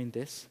behind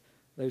this.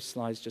 Those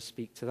slides just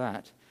speak to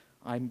that.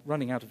 I'm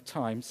running out of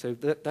time, so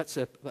that's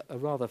a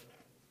rather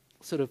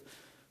sort of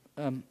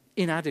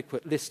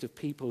inadequate list of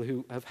people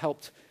who have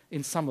helped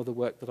in some of the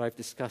work that I've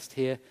discussed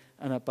here,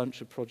 and a bunch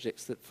of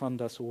projects that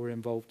fund us or are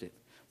involved in.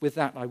 With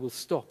that, I will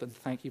stop, and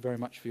thank you very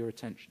much for your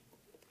attention.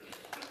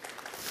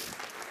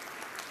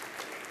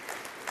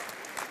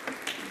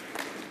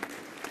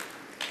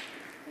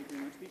 Thank you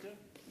very much, Peter.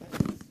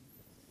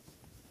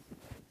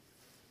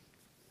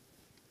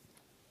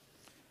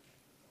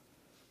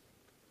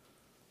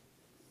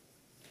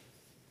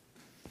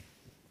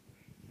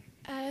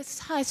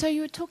 Hi, so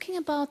you were talking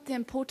about the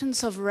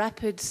importance of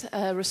rapid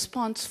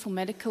response for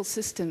medical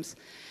systems.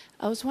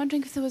 I was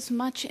wondering if there was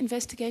much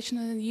investigation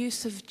in the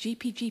use of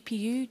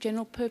GPU,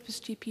 general purpose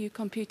GPU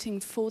computing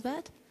for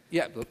that?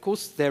 Yeah, of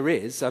course there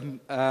is.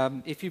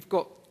 If you've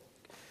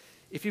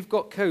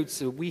got codes,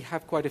 so we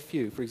have quite a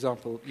few. For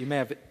example, you may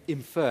have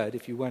inferred,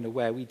 if you weren't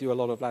aware, we do a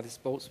lot of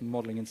Lattice-Boltzmann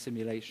modeling and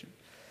simulation.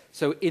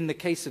 So in the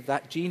case of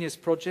that Genius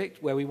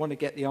project, where we want to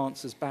get the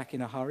answers back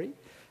in a hurry,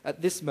 at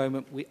this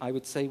moment, I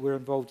would say we're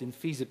involved in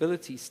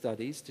feasibility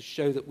studies to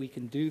show that we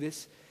can do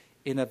this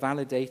in a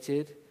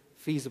validated,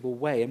 feasible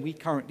way. And we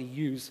currently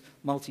use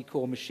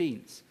multi-core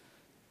machines,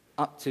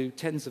 up to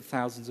tens of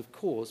thousands of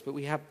cores, but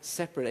we have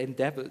separate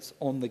endeavors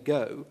on the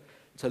go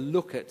to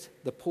look at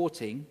the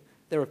porting.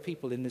 There are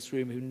people in this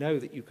room who know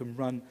that you can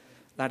run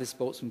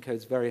Lattice-Boltzmann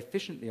codes very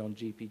efficiently on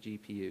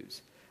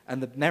GPUs.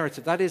 And the merit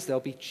of that is they'll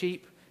be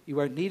cheap, you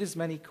won't need as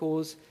many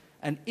cores,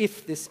 and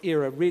if this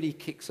era really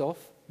kicks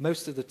off,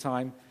 most of the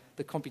time,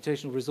 the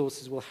computational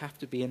resources will have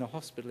to be in a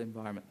hospital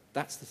environment.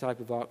 That's the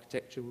type of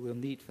architecture we'll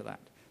need for that.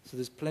 So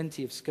there's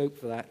plenty of scope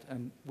for that,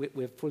 and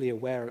we're fully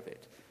aware of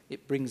it.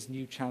 It brings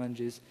new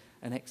challenges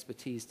and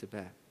expertise to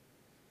bear.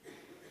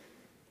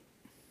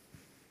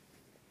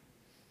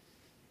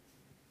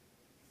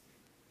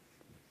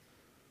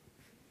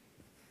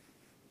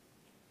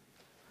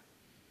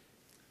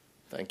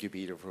 Thank you,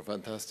 Peter, for a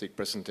fantastic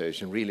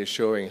presentation, really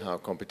showing how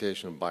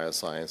computational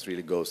bioscience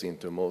really goes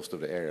into most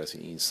of the areas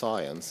in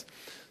eScience.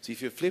 So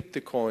if you flip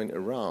the coin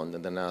around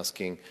and then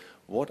asking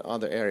what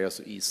other areas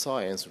of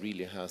eScience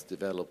really has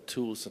developed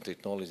tools and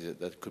technology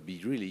that could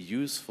be really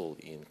useful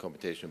in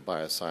computational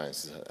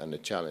biosciences and the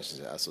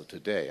challenges as of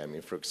today. I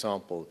mean, for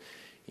example,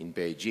 in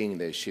Beijing,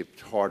 they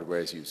shipped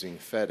hardware using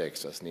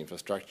FedEx as an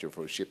infrastructure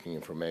for shipping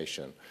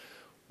information.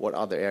 What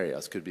other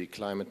areas? Could be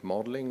climate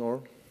modeling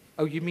or?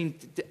 Oh, you mean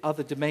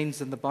other domains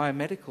than the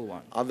biomedical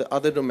one?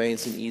 Other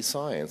domains in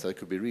eScience that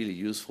could be really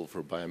useful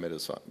for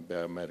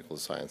biomedical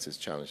sciences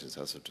challenges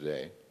as of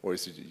today? Or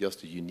is it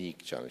just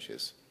unique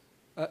challenges?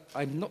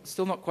 I'm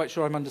still not quite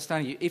sure I'm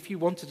understanding you. If you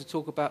wanted to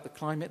talk about the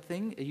climate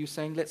thing, are you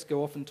saying let's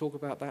go off and talk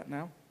about that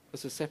now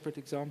as a separate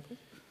example?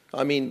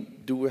 I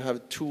mean, do we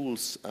have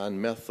tools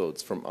and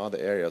methods from other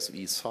areas of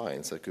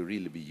eScience that could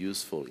really be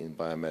useful in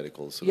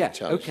biomedical sort of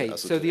challenges? Okay,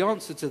 so the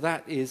answer to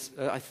that is,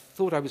 I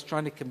thought I was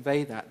trying to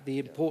convey that, the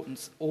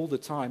importance all the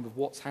time of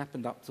what's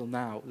happened up till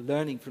now,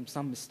 learning from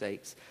some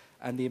mistakes,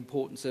 and the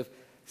importance of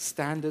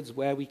standards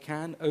where we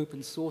can,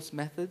 open source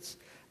methods,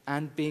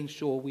 and being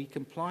sure we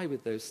comply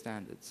with those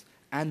standards,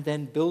 and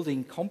then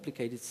building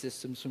complicated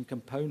systems from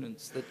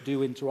components that do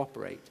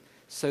interoperate,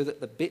 so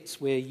that the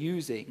bits we're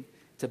using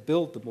to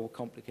build the more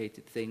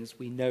complicated things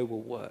we know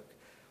will work.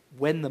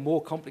 When the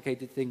more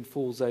complicated thing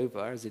falls over,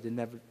 as it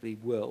inevitably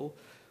will,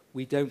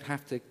 we don't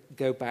have to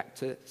go back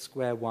to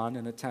square one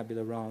and a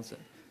tabula rasa,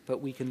 but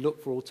we can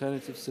look for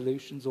alternative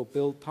solutions or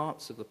build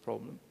parts of the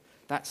problem.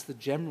 That's the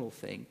general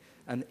thing,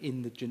 and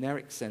in the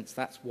generic sense,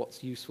 that's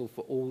what's useful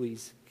for all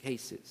these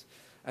cases.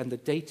 And the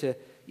data,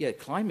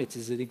 climate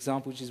is an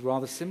example which is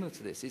rather similar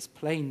to this. It's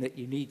plain that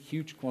you need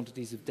huge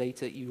quantities of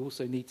data. You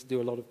also need to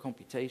do a lot of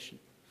computation.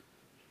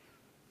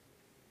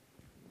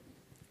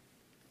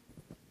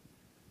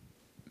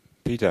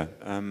 Peter,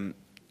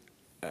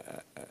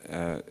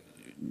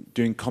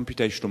 doing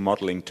computational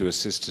modeling to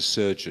assist a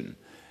surgeon,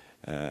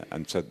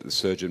 and so the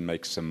surgeon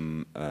makes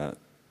some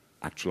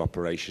actual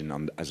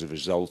operation as a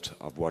result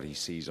of what he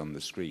sees on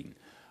the screen.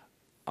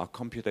 Are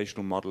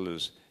computational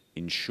modelers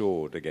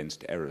insured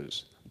against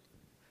errors?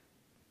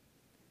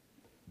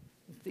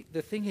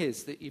 The thing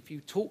is that if you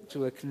talk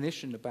to a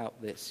clinician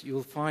about this,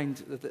 you'll find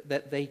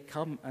that they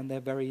come and they're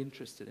very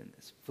interested in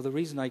this, for the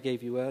reason I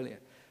gave you earlier.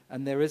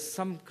 And there is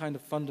some kind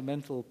of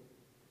fundamental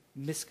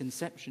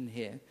misconception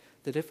here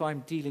that if I'm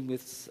dealing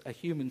with a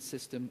human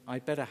system, I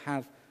better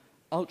have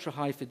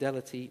ultra-high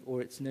fidelity or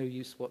it's no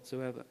use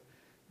whatsoever.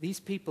 These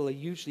people are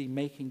usually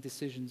making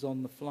decisions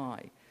on the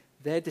fly.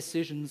 Their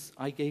decisions,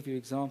 I gave you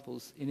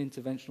examples, in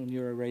interventional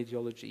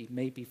neuroradiology,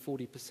 maybe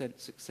 40%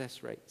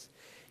 success rates.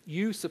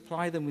 You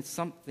supply them with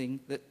something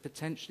that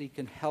potentially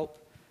can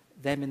help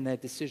them in their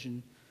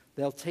decision,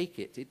 they'll take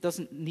it. It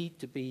doesn't need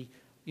to be,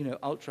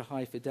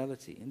 ultra-high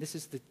fidelity. And this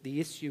is the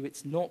issue.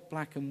 It's not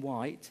black and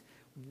white.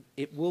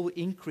 It will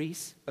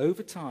increase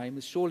over time,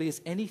 as surely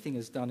as anything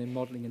is done in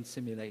modeling and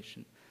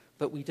simulation.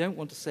 But we don't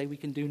want to say we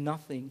can do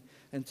nothing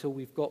until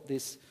we've got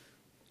this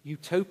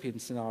utopian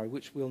scenario,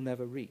 which we'll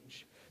never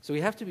reach. So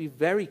we have to be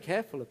very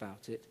careful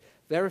about it.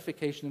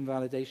 Verification and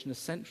validation are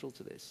central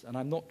to this. And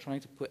I'm not trying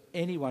to put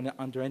anyone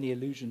under any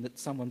illusion that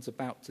someone's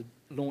about to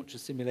launch a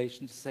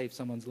simulation to save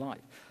someone's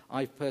life.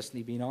 I've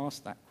personally been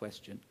asked that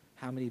question.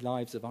 How many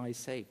lives have I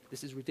saved?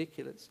 This is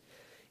ridiculous.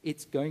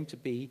 It's going to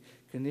be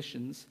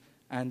clinicians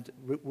and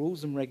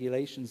rules and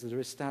regulations that are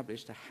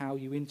established to how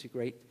you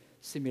integrate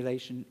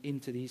simulation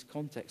into these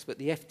contexts. But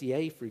the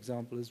FDA, for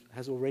example,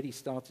 has already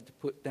started to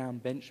put down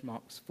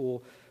benchmarks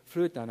for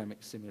fluid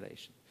dynamics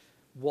simulation,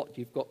 what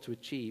you've got to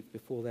achieve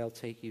before they'll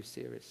take you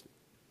seriously.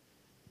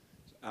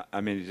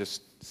 I mean, it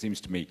just seems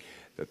to me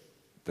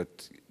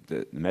that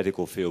the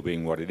medical field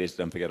being what it is,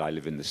 don't forget I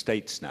live in the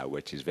States now,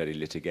 which is very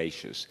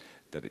litigious,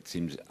 that it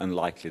seems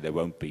unlikely there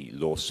won't be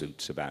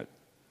lawsuits about.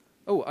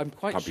 Oh, I'm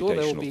quite sure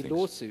there will be things.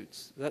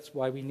 Lawsuits. That's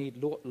why we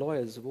need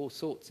lawyers of all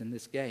sorts in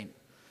this game.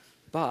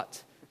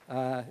 But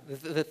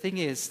the thing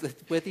is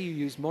that whether you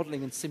use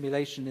modeling and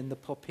simulation in the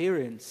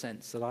Popperian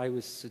sense that I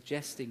was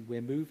suggesting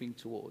we're moving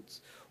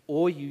towards,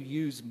 or you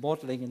use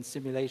modeling and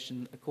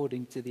simulation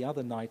according to the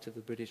other knight of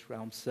the British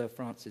realm, Sir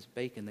Francis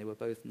Bacon, they were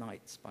both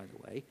knights, by the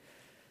way,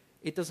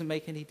 it doesn't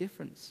make any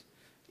difference.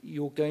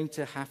 You're going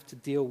to have to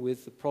deal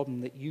with the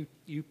problem that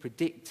you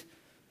predict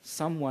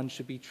someone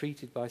should be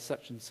treated by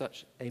such and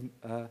such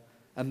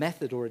a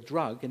method or a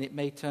drug, and it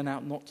may turn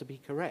out not to be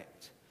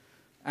correct.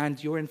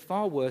 And you're in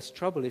far worse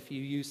trouble if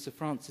you use Sir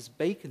Francis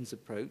Bacon's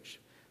approach,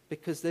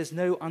 because there's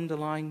no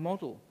underlying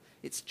model.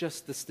 It's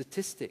just the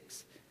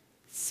statistics.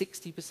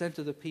 60%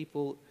 of the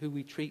people who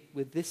we treat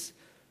with this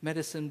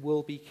medicine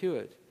will be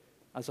cured.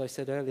 As I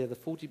said earlier, the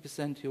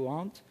 40% who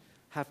aren't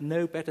have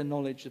no better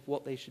knowledge of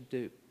what they should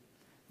do.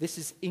 This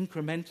is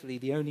incrementally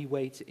the only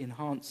way to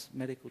enhance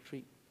medical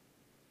treatment.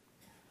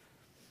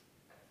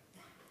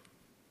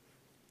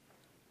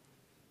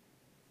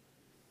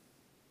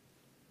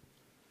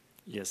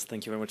 Yes,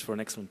 thank you very much for an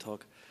excellent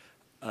talk.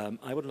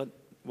 I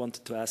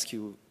wanted to ask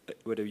you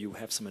whether you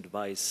have some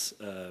advice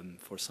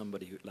for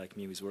somebody like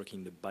me who's working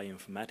in the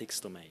bioinformatics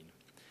domain.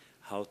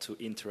 how to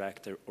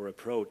interact or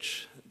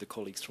approach the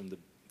colleagues from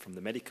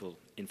the medical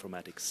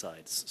informatics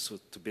sides, so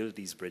to build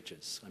these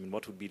bridges? I mean,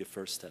 what would be the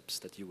first steps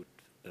that you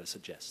would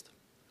suggest?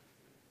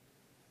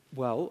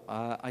 Well,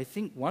 I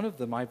think one of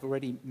them I've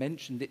already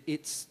mentioned.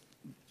 It's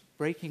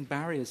breaking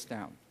barriers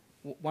down.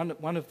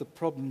 One of the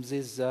problems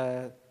is,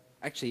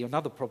 actually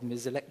another problem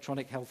is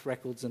electronic health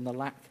records and the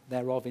lack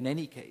thereof in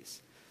any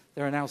case.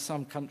 There are now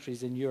some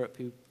countries in Europe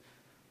who,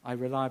 I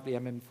reliably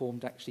am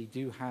informed, actually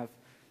do have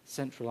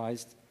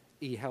centralized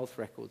e-health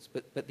records,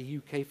 but the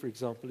UK, for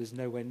example, is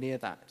nowhere near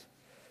that.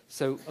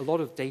 So a lot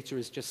of data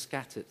is just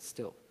scattered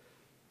still,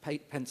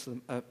 paper and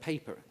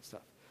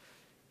stuff.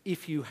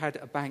 If you had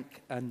a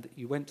bank and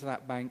you went to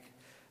that bank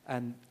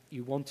and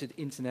you wanted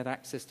internet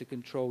access to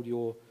control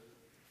your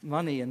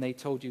money and they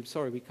told you,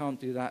 sorry, we can't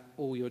do that,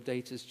 all your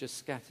data is just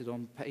scattered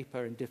on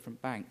paper in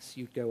different banks,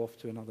 you'd go off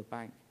to another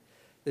bank.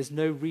 There's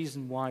no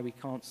reason why we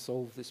can't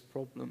solve this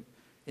problem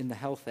in the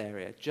health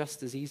area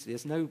just as easily.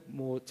 There's no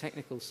more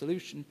technical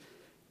solution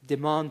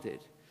demanded.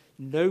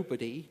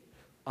 Nobody,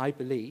 I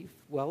believe,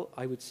 well,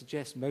 I would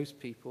suggest most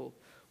people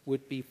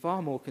would be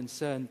far more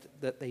concerned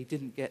that they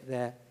didn't get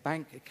their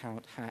bank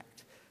account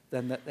hacked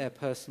than that their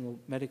personal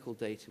medical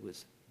data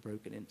was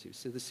broken into.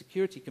 So the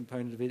security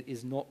component of it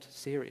is not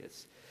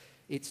serious.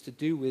 It's to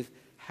do with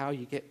how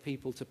you get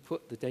people to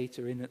put the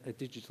data in a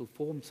digital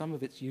form, some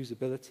of its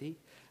usability,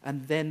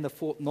 and then the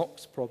Fort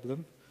Knox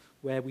problem,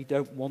 where we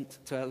don't want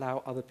to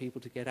allow other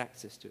people to get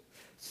access to it.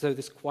 So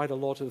there's quite a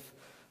lot of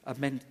a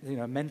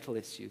mental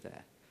issue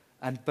there.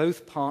 And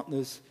both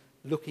partners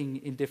looking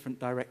in different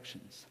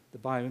directions. The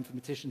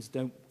bioinformaticians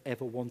don't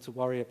ever want to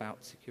worry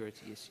about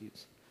security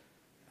issues.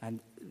 And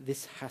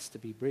this has to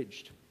be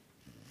bridged.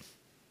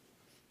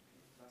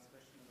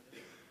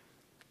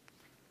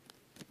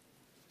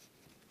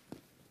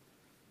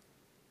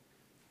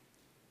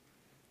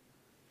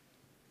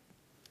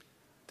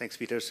 Thanks,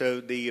 Peter.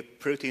 So the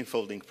protein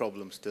folding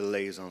problem still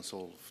lays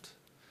unsolved,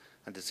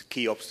 and it's a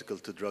key obstacle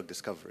to drug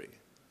discovery.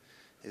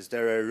 Is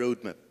there a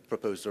roadmap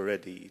proposed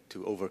already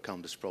to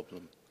overcome this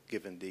problem,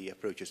 given the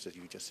approaches that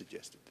you just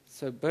suggested?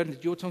 So,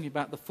 Bernard, you're talking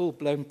about the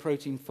full-blown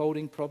protein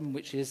folding problem,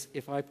 which is,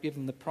 if I've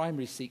given the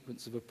primary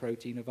sequence of a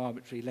protein of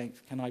arbitrary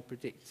length, can I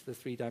predict the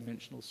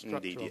three-dimensional structure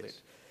Indeed, of yes.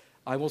 it?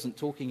 I wasn't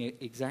talking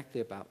exactly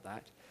about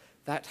that.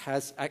 That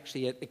has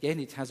actually, again,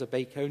 it has a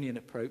Baconian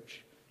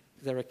approach.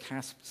 There are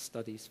CASP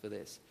studies for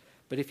this.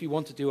 But if you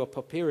want to do a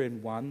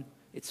Popperian one,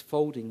 it's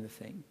folding the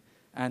thing.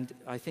 And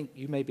I think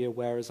you may be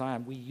aware, as I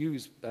am, we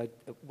use, well,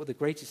 the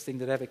greatest thing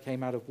that ever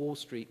came out of Wall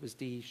Street was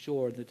D.E.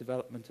 Shaw and the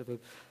development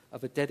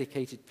of a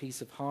dedicated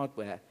piece of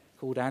hardware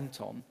called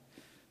Anton,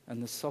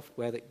 and the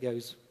software that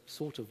goes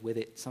sort of with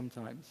it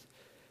sometimes.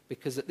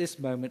 Because at this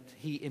moment,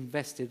 he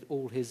invested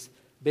all his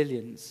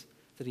billions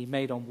that he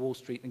made on Wall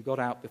Street and got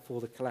out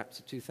before the collapse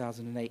of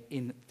 2008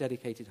 in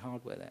dedicated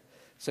hardware there.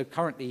 So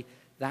currently,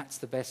 that's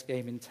the best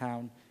game in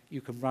town.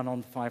 You can run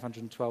on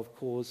 512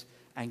 cores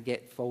and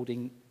get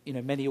folding,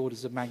 many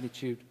orders of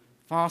magnitude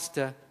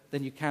faster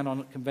than you can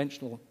on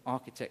conventional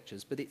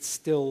architectures. But it's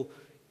still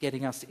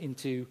getting us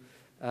into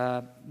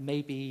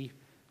maybe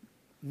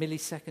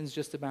milliseconds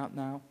just about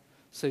now.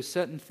 So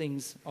certain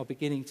things are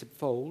beginning to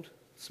fold,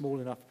 small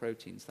enough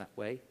proteins that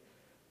way.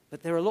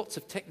 But there are lots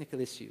of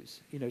technical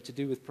issues, to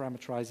do with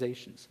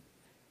parameterizations.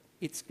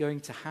 It's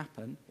going to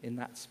happen in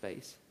that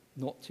space,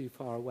 not too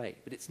far away.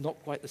 But it's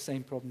not quite the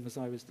same problem as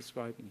I was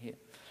describing here.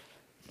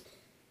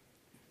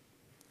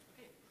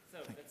 Okay, so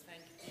let's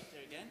thank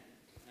Peter again.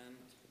 And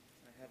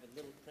I have a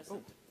little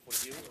present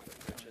for you,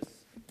 which is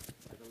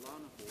the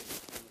Lana board,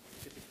 one of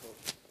the typical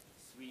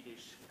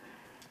Swedish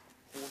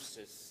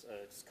horses,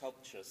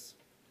 sculptures.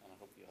 And I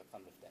hope you have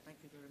fun with that. Thank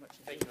you very much.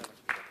 Thank you very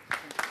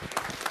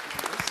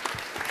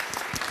much.